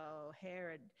ago,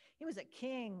 Herod, he was a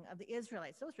king of the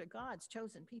Israelites. Those were God's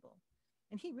chosen people.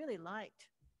 And he really liked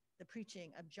the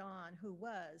preaching of John, who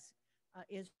was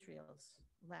Israel's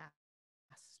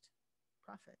last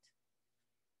prophet.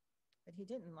 But he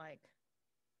didn't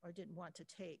want to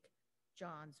take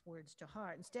John's words to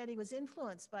heart. Instead, he was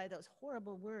influenced by those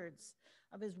horrible words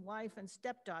of his wife and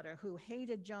stepdaughter who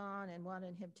hated John and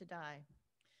wanted him to die.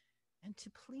 And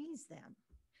to please them,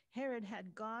 Herod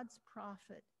had God's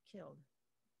prophet killed.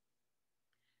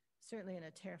 Certainly in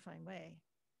a terrifying way,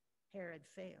 Herod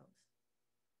failed.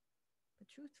 But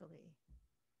truthfully,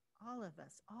 all of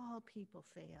us, all people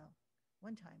fail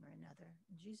one time or another.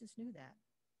 And Jesus knew that.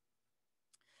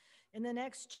 In the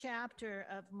next chapter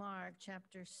of Mark,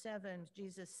 chapter 7,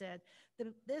 Jesus said,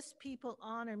 "This people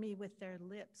honor me with their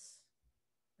lips,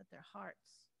 but their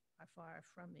hearts are far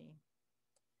from me."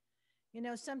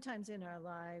 Sometimes in our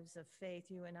lives of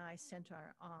faith, you and I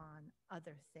center on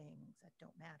other things that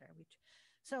don't matter.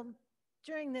 So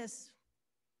during this,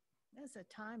 as a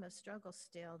time of struggle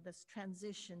still, this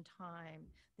transition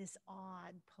time, this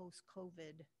odd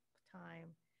post-COVID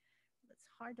time, it's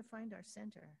hard to find our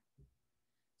center.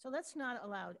 So let's not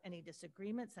allow any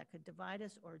disagreements that could divide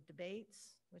us or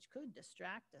debates, which could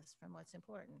distract us from what's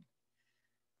important.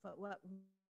 But what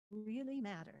really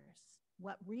matters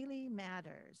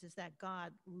is that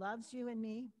God loves you and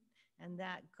me and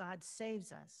that God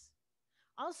saves us.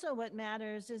 Also, what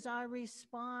matters is our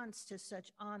response to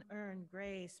such unearned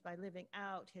grace by living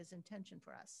out his intention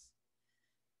for us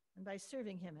and by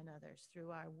serving him and others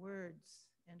through our words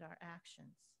and our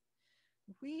actions.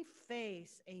 We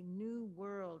face a new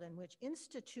world in which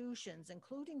institutions,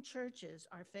 including churches,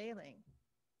 are failing.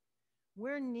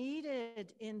 We're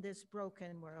needed in this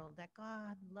broken world that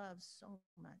God loves so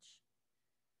much.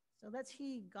 So let's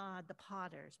heed God, the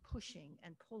potter's pushing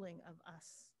and pulling of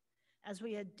us as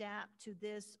we adapt to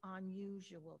this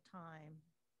unusual time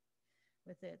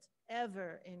with its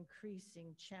ever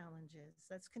increasing challenges.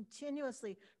 Let's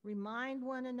continuously remind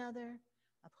one another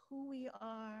of who we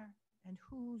are and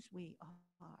whose we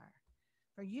are.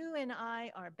 For you and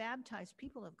I are baptized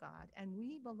people of God, and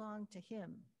we belong to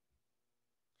him.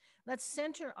 Let's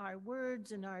center our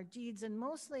words and our deeds, and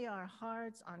mostly our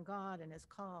hearts, on God and his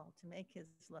call to make his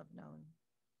love known.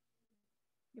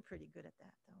 You're pretty good at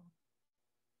that, though.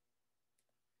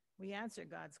 We answer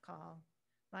God's call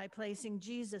by placing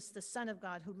Jesus, the Son of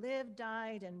God, who lived,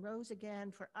 died, and rose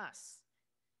again for us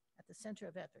at the center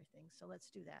of everything. So let's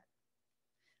do that.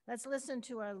 Let's listen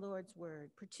to our Lord's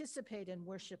word, participate in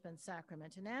worship and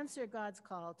sacrament, and answer God's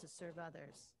call to serve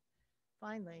others.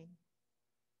 Finally,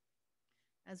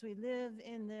 as we live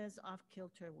in this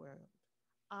off-kilter world,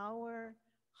 our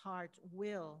heart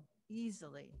will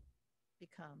easily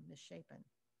become misshapen.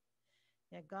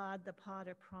 Yet God, the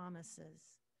potter,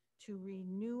 promises to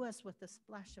renew us with the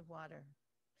splash of water,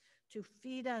 to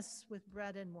feed us with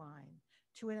bread and wine,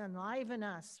 to enliven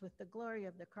us with the glory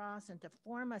of the cross, and to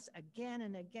form us again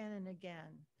and again and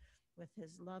again with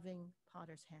his loving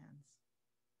potter's hands.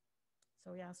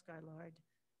 So we ask our Lord,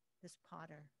 this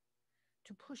potter,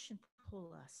 to push and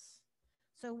pull us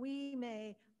so we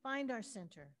may find our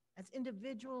center as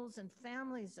individuals and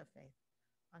families of faith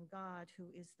on God,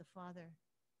 who is the Father,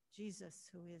 Jesus,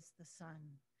 who is the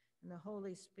Son, and the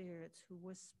Holy Spirit, who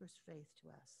whispers faith to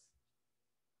us.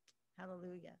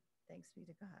 Hallelujah. Thanks be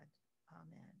to God.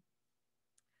 Amen.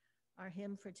 Our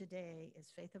hymn for today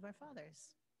is Faith of Our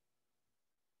Fathers.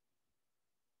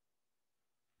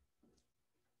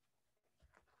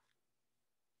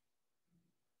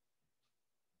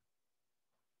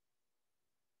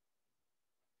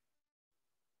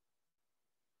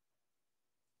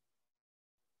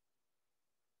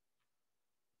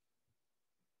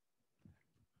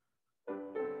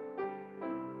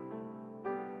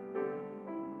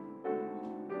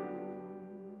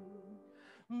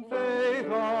 Faith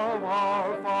of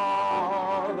our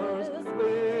fathers,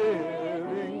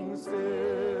 living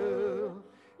still,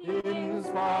 in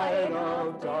spite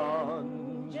of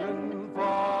dungeon,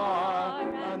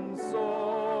 fire, and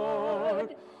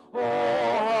sword. Oh,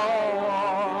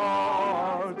 our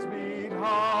hearts beat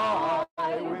high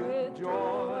with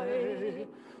joy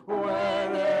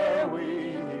whenever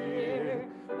we hear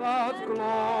that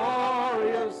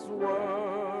glorious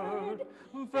word.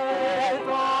 Faith of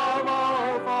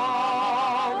our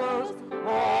fathers,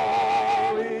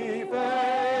 holy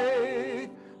faith,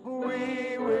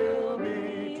 we will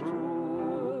be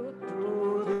true to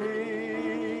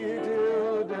thee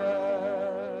till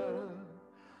death.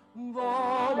 The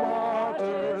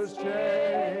martyrs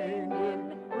chained in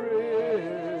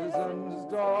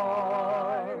prisons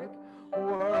dark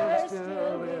were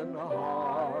still in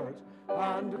heart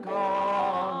and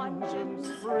conscience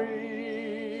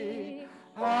free,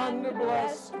 and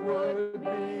blessed would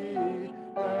be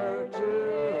their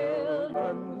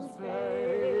children's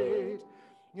fate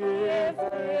if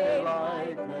they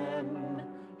like them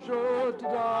should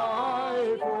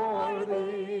die for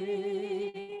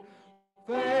thee.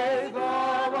 Faith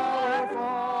of our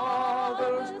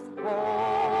fathers,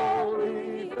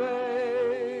 holy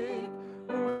faith,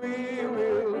 we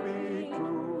will be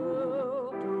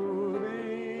true to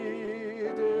thee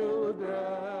till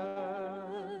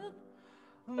death.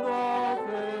 The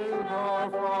faith of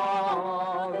our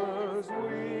fathers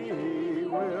we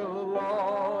will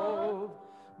love,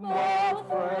 both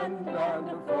friend and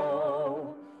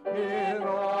foe, in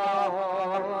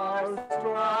all our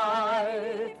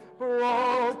strife,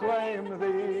 proclaim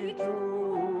thee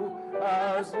true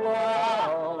as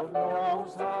love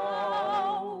knows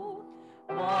how,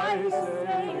 by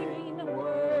saying the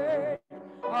word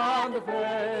and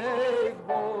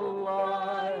faithful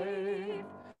life.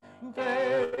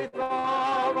 Faith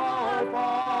of our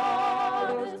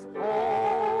fathers,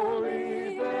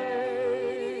 holy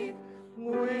faith,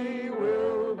 we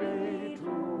will be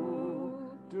true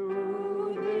to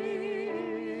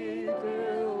thee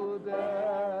till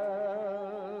death.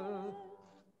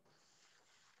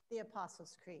 The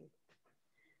Apostles' Creed.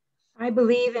 I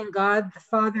believe in God, the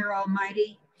Father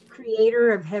Almighty,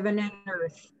 creator of heaven and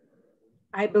earth.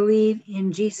 I believe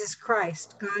in Jesus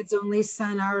Christ, God's only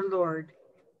Son, our Lord,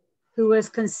 who was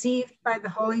conceived by the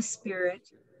Holy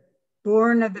Spirit,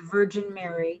 born of the Virgin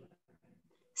Mary,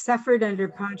 suffered under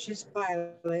Pontius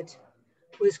Pilate,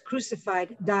 was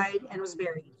crucified, died, and was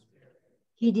buried.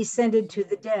 He descended to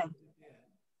the dead.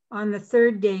 On the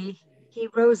third day, he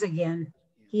rose again.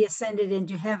 He ascended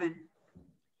into heaven.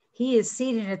 He is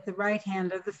seated at the right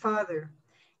hand of the Father,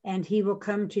 and he will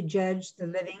come to judge the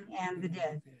living and the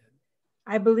dead.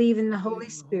 I believe in the Holy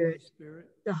Spirit,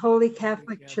 the Holy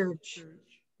Catholic Church,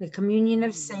 the communion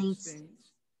of saints,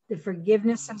 the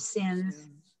forgiveness of sins,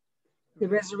 the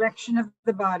resurrection of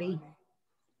the body,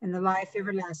 and the life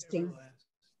everlasting.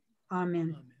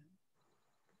 Amen.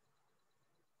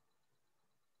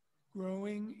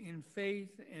 Growing in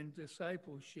faith and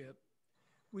discipleship,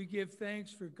 we give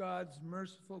thanks for God's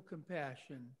merciful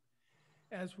compassion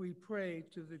as we pray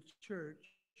to the church,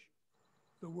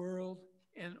 the world,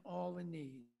 and all in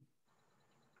need.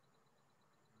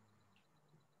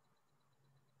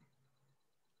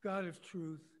 God of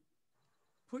truth,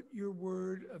 put your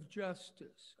word of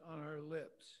justice on our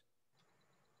lips.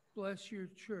 Bless your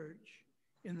church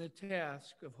in the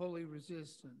task of holy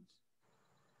resistance.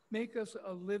 Make us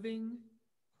a living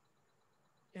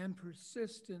and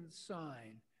persistent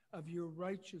sign of your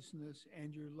righteousness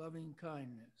and your loving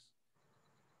kindness.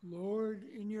 Lord,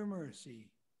 in your mercy,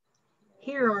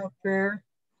 Hear our prayer.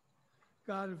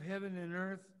 God of heaven and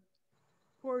earth,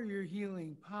 pour your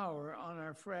healing power on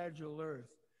our fragile earth,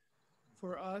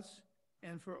 for us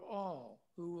and for all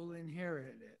who will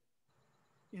inherit it.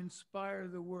 Inspire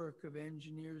the work of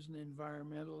engineers and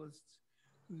environmentalists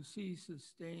who see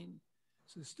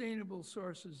sustainable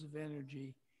sources of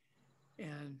energy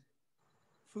and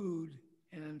food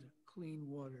and clean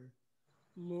water.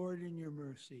 Lord, in your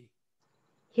mercy,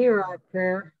 Hear our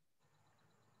prayer.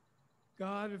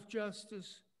 God of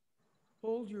justice,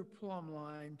 hold your plumb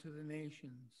line to the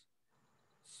nations.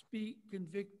 Speak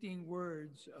convicting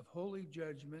words of holy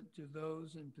judgment to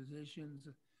those in positions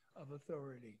of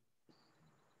authority.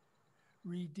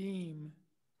 Redeem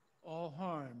all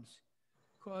harms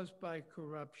caused by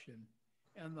corruption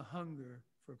and the hunger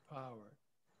for power.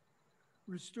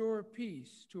 Restore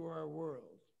peace to our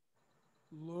world.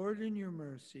 Lord, in your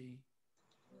mercy,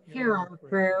 Hear our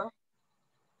prayer.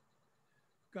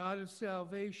 God of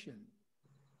salvation,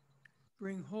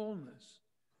 bring wholeness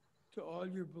to all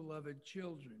your beloved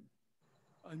children.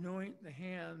 Anoint the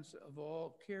hands of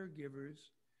all caregivers,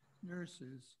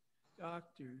 nurses,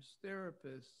 doctors,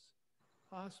 therapists,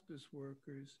 hospice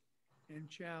workers, and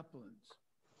chaplains.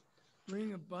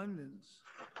 Bring abundance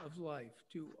of life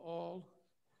to all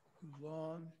who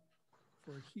long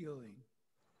for healing,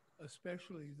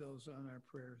 especially those on our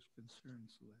prayers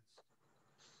concerns list.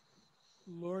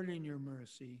 Lord, in your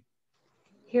mercy,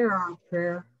 Hear our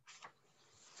prayer.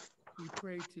 we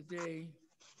pray today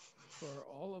for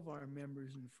all of our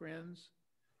members and friends,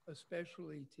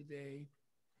 especially today.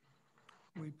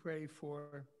 We pray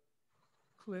for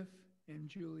Cliff and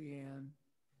Julianne,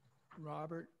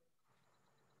 Robert,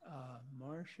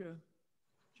 Marcia,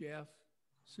 Jeff,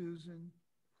 Susan,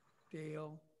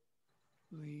 Dale,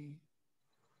 Lee,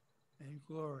 and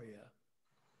Gloria,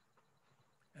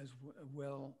 as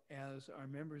well as our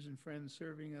members and friends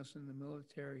serving us in the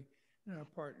military and our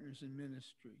partners in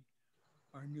ministry,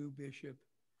 our new bishop,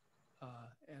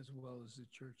 as well as the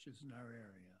churches in our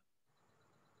area.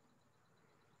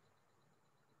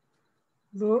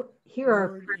 Lord, hear our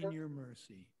Lord, prayer. in your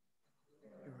mercy,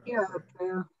 Hear our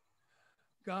prayer.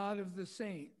 God of the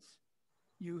saints,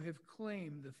 you have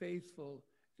claimed the faithful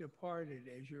departed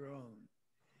as your own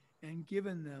and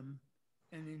given them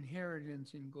an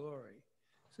inheritance in glory.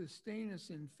 Sustain us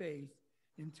in faith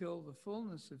until the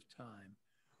fullness of time,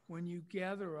 when you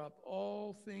gather up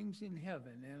all things in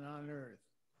heaven and on earth.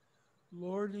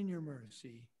 Lord, in your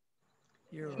mercy,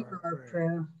 hear our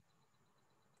prayer.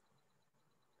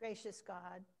 Gracious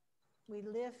God, we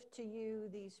lift to you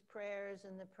these prayers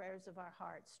and the prayers of our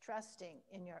hearts, trusting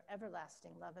in your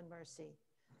everlasting love and mercy.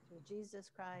 Through Jesus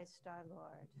Christ our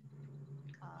Lord.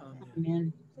 Amen.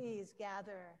 Amen. Please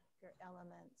gather your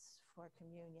elements for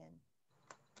communion.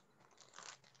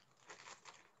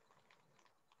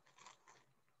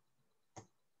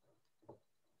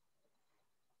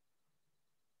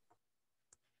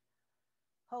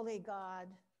 Holy God,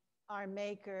 our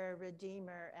maker,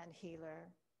 redeemer, and healer,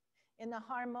 in the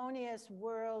harmonious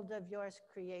world of your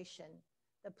creation,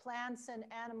 the plants and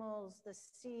animals, the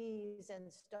seas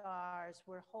and stars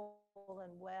were whole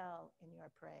and well in your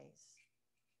praise.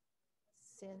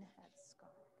 Sin had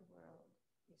scarred the world.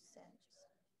 You sent your son.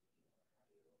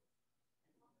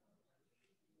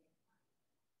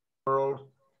 World,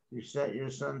 you sent your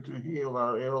son to heal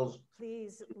our ills,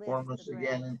 Please form lift us the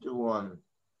again bread. into one.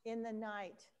 In the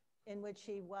night in which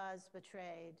he was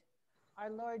betrayed, our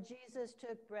Lord Jesus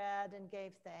took bread and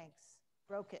gave thanks,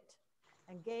 broke it,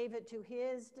 and gave it to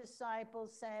his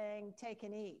disciples, saying, "Take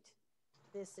and eat.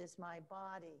 This is my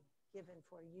body given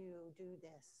for you. Do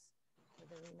this for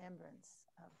the remembrance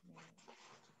of me."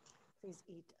 Please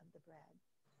eat of the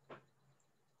bread.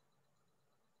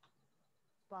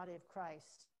 Body of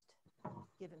Christ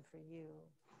given for you.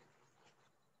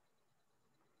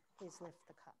 Please lift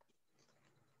the cup.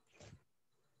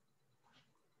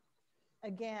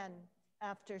 Again,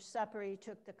 after supper, he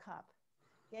took the cup,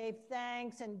 gave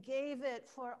thanks, and gave it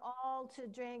for all to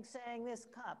drink, saying, "This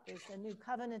cup is the new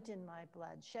covenant in my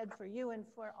blood, shed for you and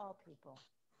for all people.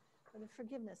 For the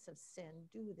forgiveness of sin,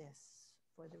 do this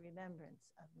for the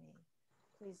remembrance of me."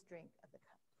 Please drink of the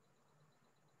cup.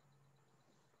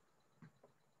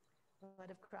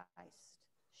 Blood of Christ,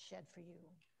 shed for you.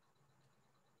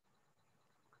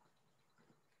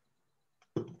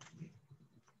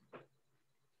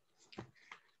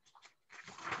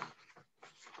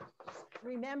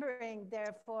 Remembering,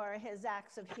 therefore, his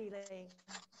acts of healing,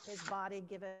 his body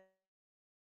given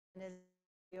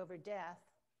over death,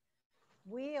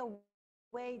 we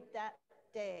await that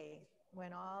day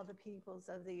when all the peoples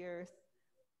of the earth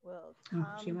will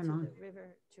come to the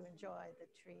river to enjoy the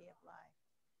tree of life.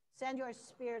 Send your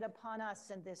Spirit upon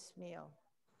us in this meal.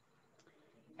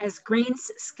 As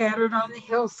grains scattered on the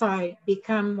hillside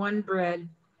become one bread,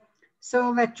 so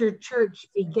let your church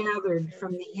be gathered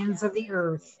from the ends of the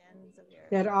earth,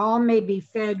 that all may be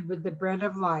fed with the bread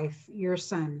of life, your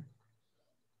Son.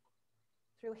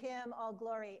 Through him, all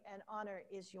glory and honor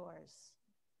is yours.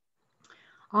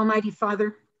 Almighty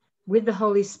Father, with the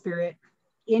Holy Spirit,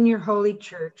 in your holy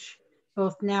church,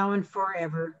 both now and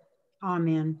forever.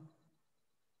 Amen.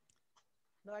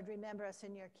 Lord, remember us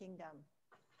in your kingdom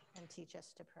and teach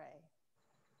us to pray.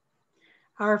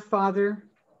 Our Father,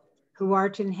 who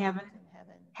art in heaven,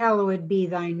 hallowed be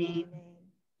thy name.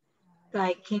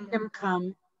 Thy kingdom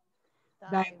come,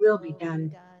 thy will be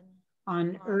done,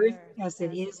 on earth as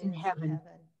it is in heaven.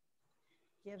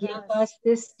 Give us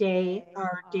this day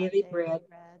our daily bread,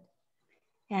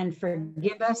 and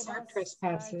forgive us our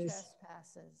trespasses,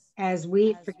 as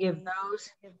we forgive those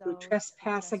who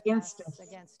trespass against us.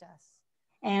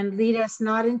 And lead us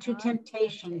not into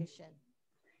temptation,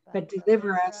 but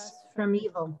deliver us from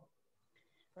evil.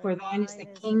 For thine is the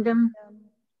kingdom,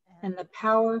 and the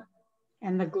power,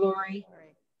 and the glory,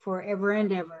 forever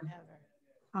and ever.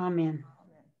 Amen.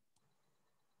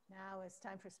 Now it's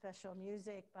time for special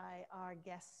music by our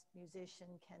guest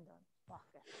musician, Kendall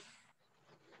Walker.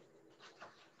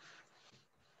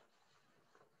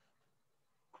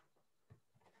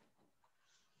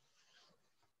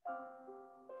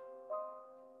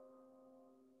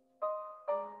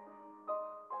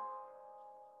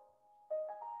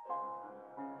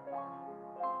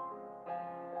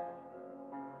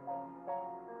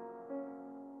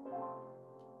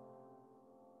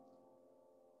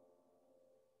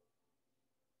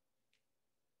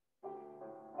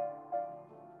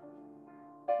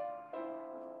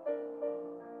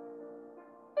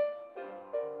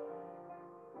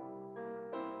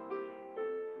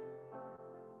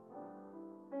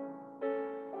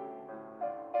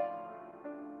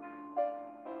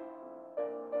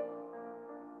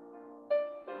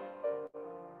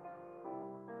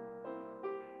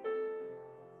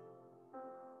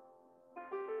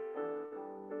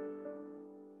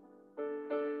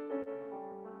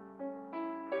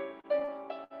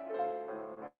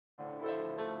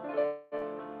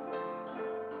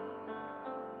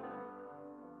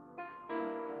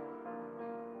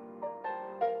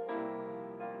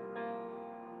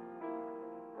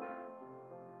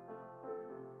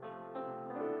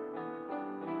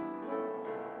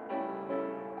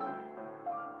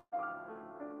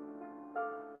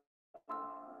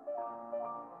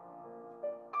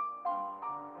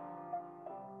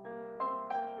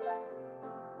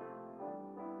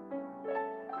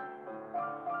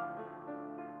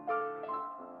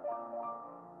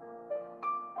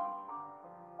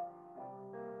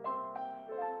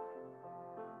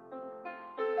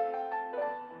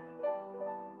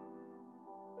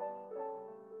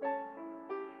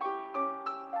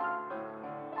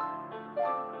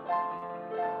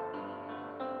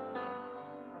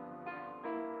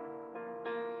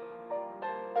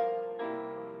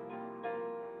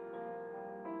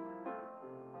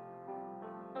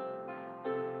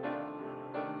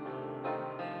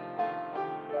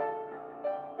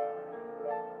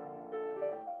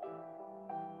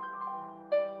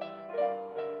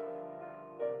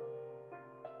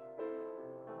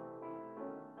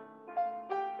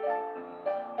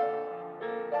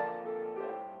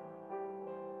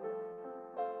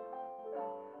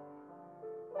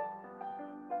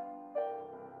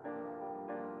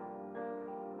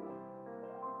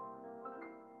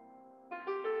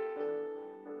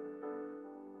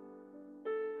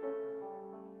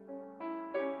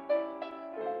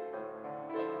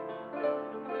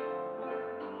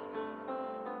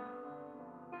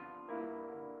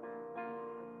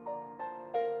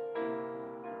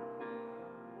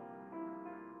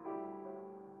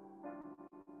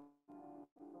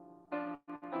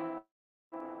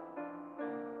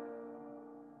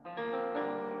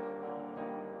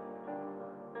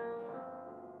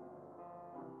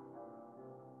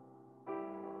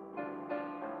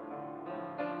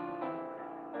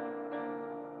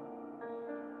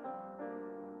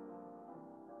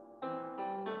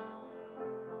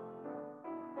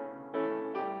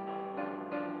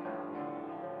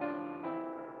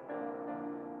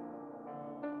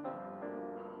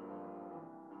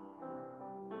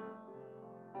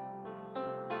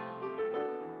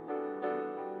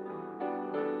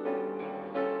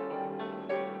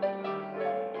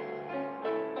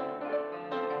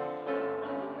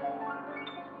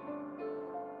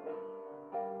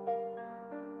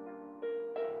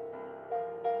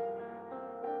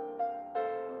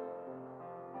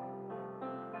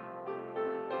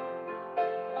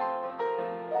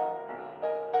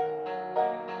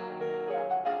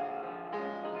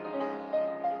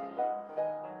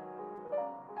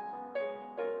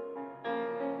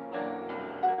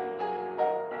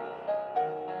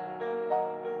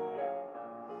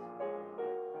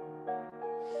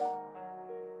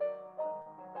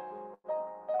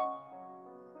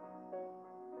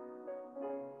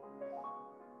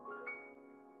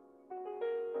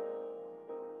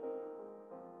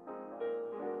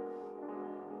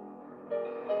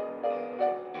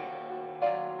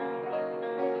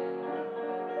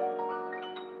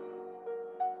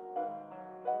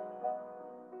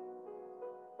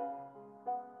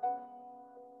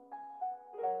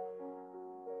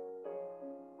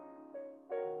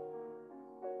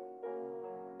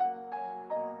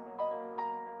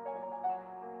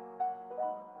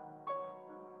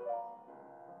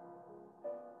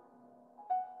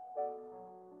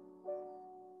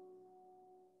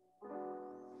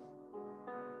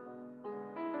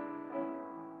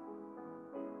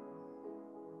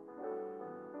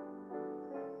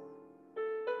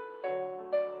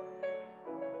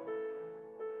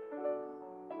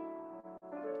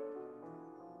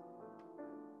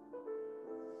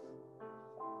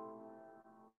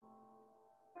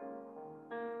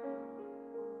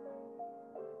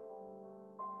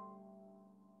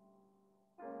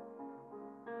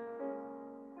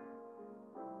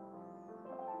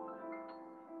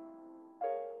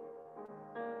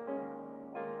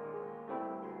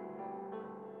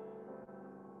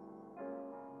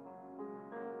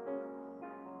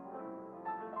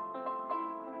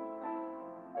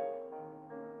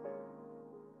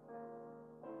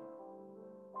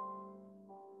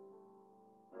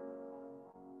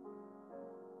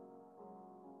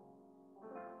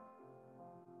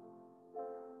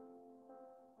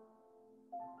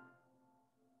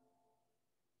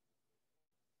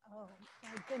 Oh, my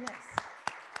goodness.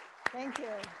 Thank you.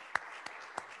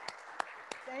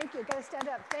 Thank you. Gotta stand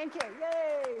up. Thank you.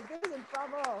 Yay. This is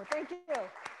bravo. Thank you.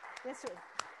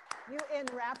 You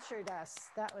enraptured us.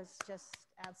 That was just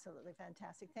absolutely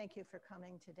fantastic. Thank you for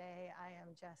coming today. I am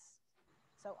just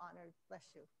so honored. Bless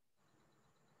you.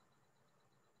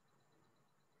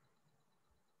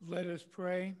 Let us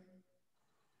pray.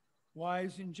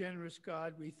 Wise and generous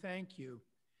God, we thank you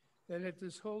that at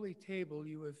this holy table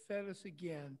you have fed us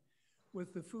again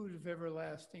with the food of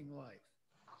everlasting life.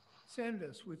 Send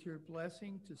us with your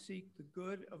blessing to seek the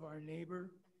good of our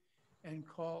neighbor and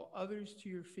call others to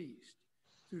your feast.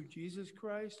 Through Jesus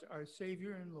Christ, our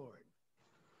Savior and Lord.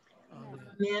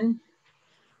 Amen.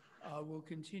 Amen. We'll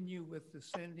continue with the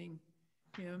sending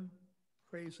hymn,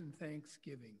 Praise and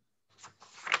Thanksgiving.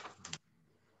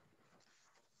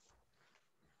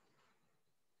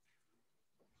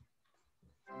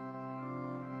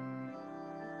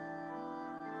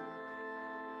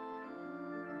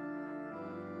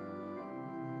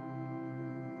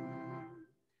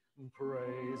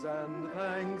 Praise and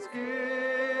thanksgiving,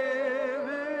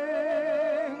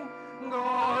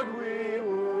 God, we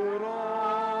would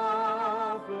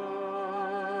offer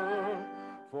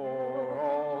for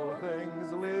all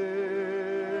things living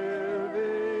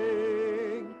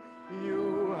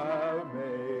you have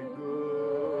made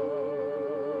good.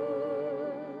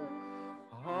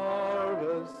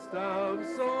 Harvest of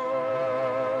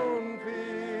sown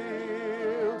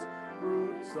fields,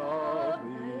 fruits of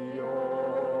the orchard,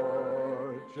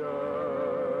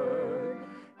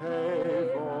 hay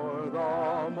for the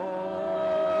mornfield,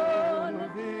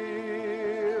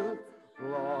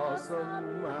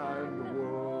 blossom and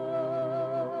wood.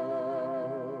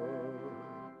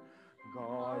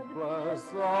 God bless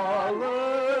the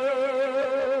labor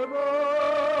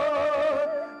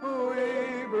we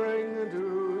bring to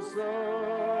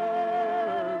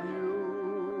serve you,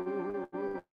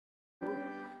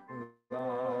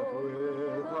 that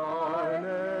with our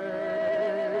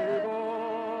neighbor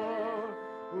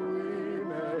we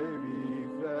may be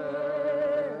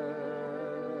fed,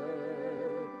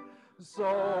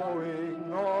 sowing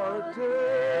or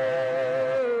tilling,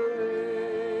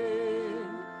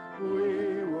 we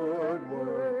would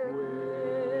work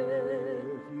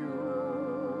with you,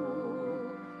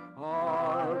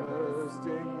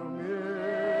 harvesting, milling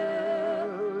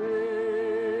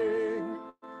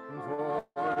for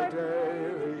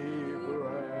daily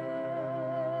bread.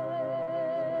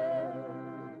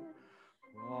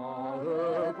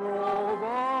 Father,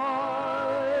 providing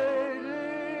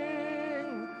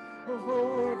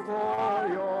food for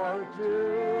your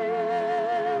children,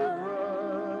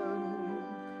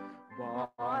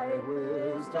 by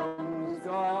wisdom's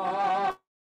guiding,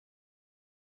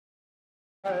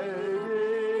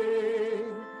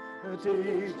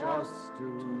 teach us to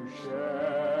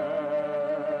share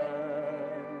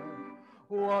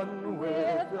one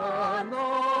with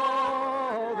another,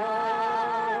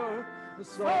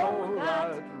 so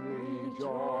that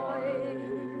rejoicing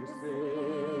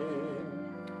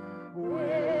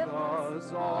with us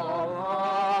all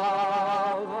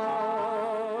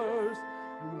others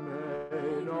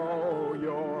may know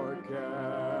your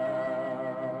care.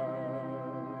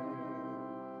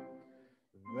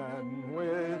 Then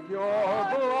with your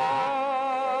blessing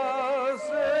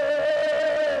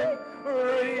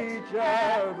reach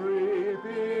every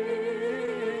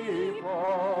people,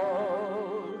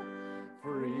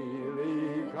 freely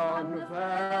confessing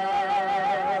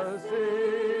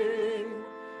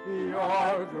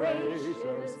your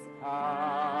gracious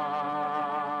hand.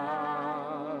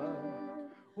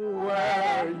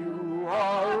 Where you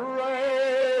are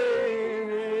reigning,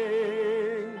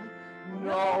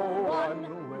 no one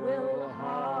will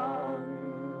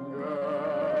hunger.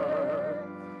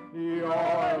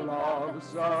 Your love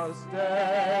sustaining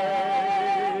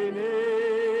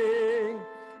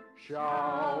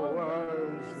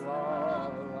showers the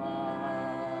land.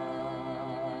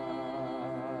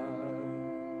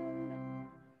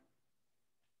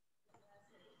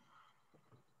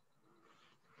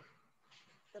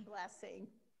 The blessing.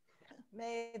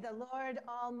 May the Lord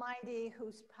Almighty,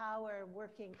 whose power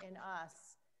working in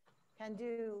us can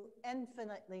do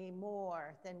infinitely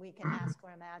more than we can ask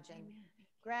or imagine,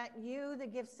 grant you the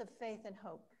gifts of faith and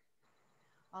hope.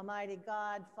 Almighty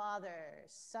God, Father,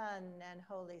 Son, and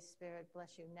Holy Spirit,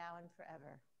 bless you now and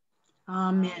forever.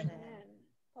 Amen. Amen.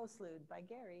 Postlude by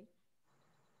Gary.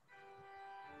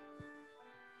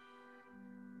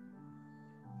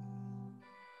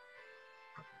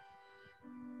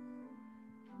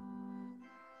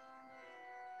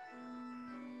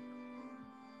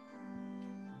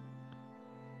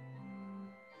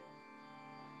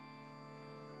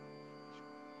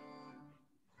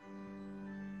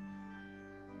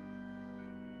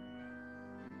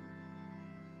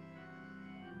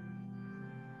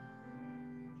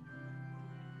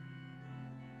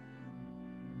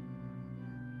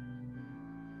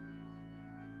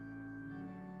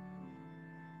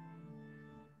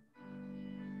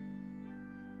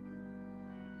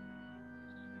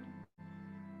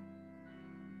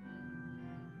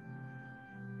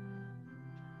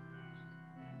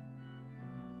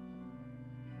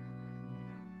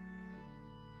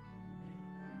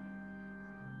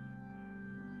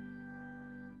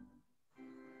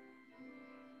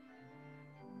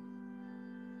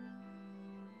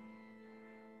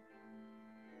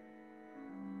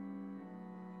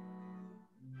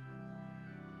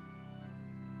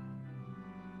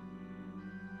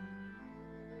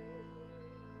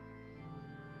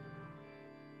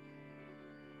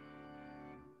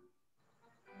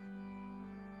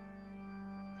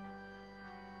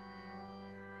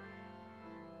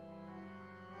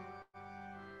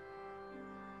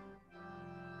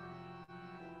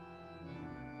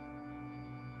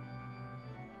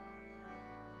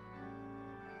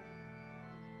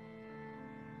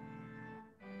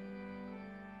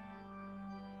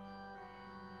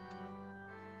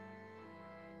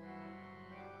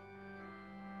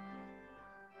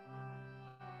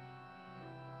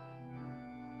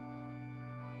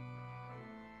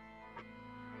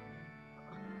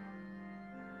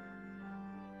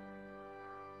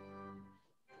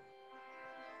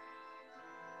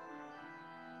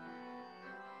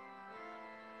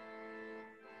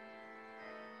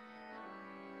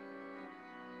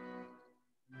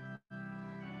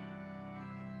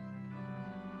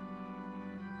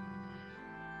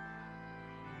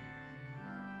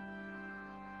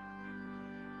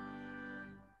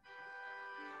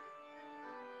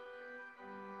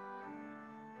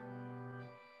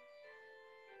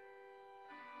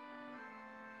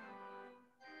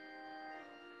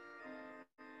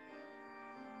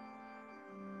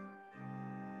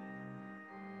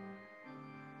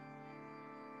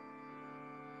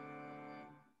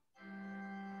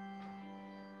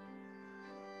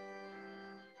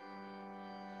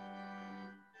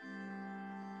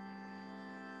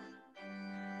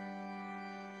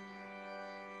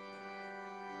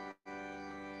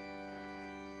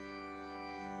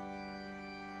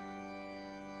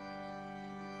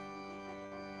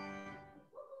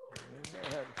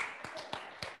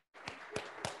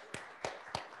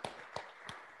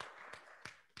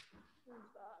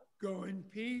 Go in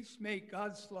peace. Make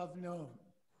God's love known.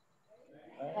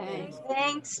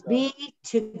 Thanks be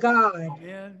to God.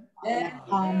 Amen.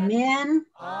 Amen.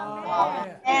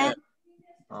 Amen. Amen.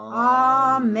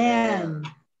 Amen.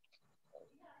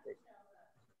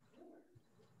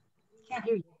 Can't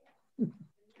hear you.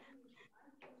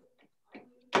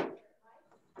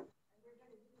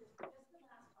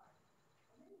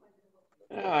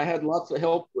 I had lots of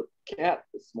help with Kat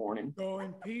this morning. Go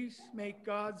in peace. Make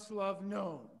God's love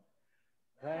known.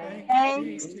 Thanks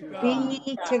be to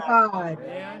God.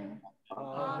 Amen.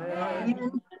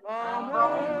 Amen.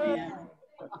 Amen.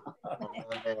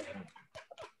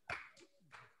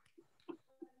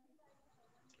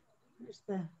 Where's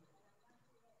the?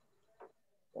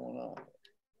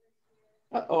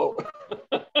 Uh-oh.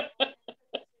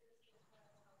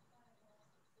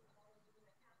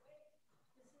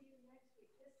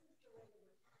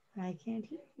 I can't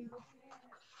hear you.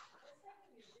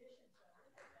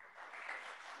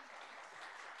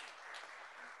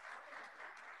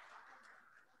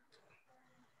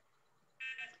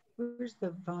 Where's the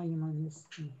volume on this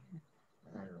thing?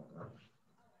 I don't know.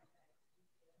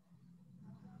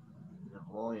 The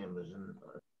volume is in.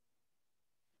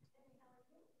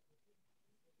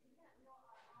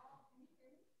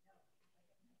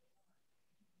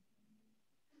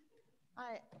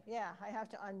 I have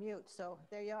to unmute. So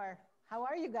there you are. How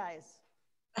are you guys?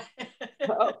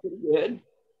 Oh, pretty good.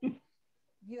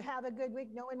 You have a good week.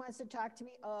 No one wants to talk to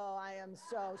me. Oh, I am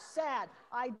so sad.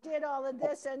 I did all of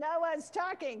this and no one's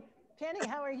talking. Penny,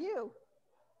 how are you?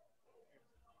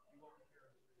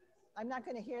 I'm not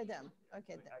going to hear them.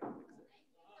 Okay.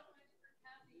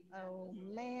 Oh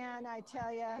man, I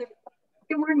tell you.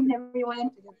 Good morning,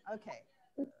 everyone. Okay.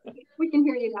 We can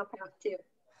hear you now, Pat, too.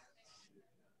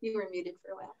 You were muted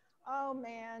for a while. Oh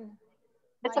man,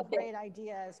 That's my okay. great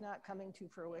idea is not coming to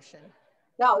fruition.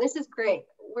 No, this is great.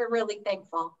 We're really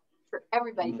thankful for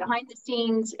everybody behind the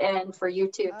scenes and for you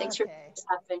too. Thanks for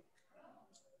stopping.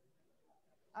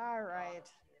 All right.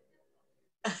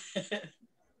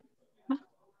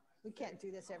 We can't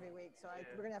do this every week, so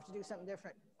we're gonna have to do something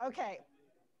different. Okay.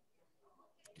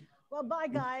 Well, bye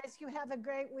guys. You have a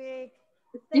great week.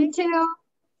 You too.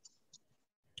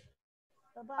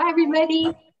 Bye-bye. Bye,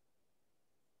 everybody.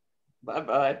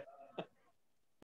 Bye-bye.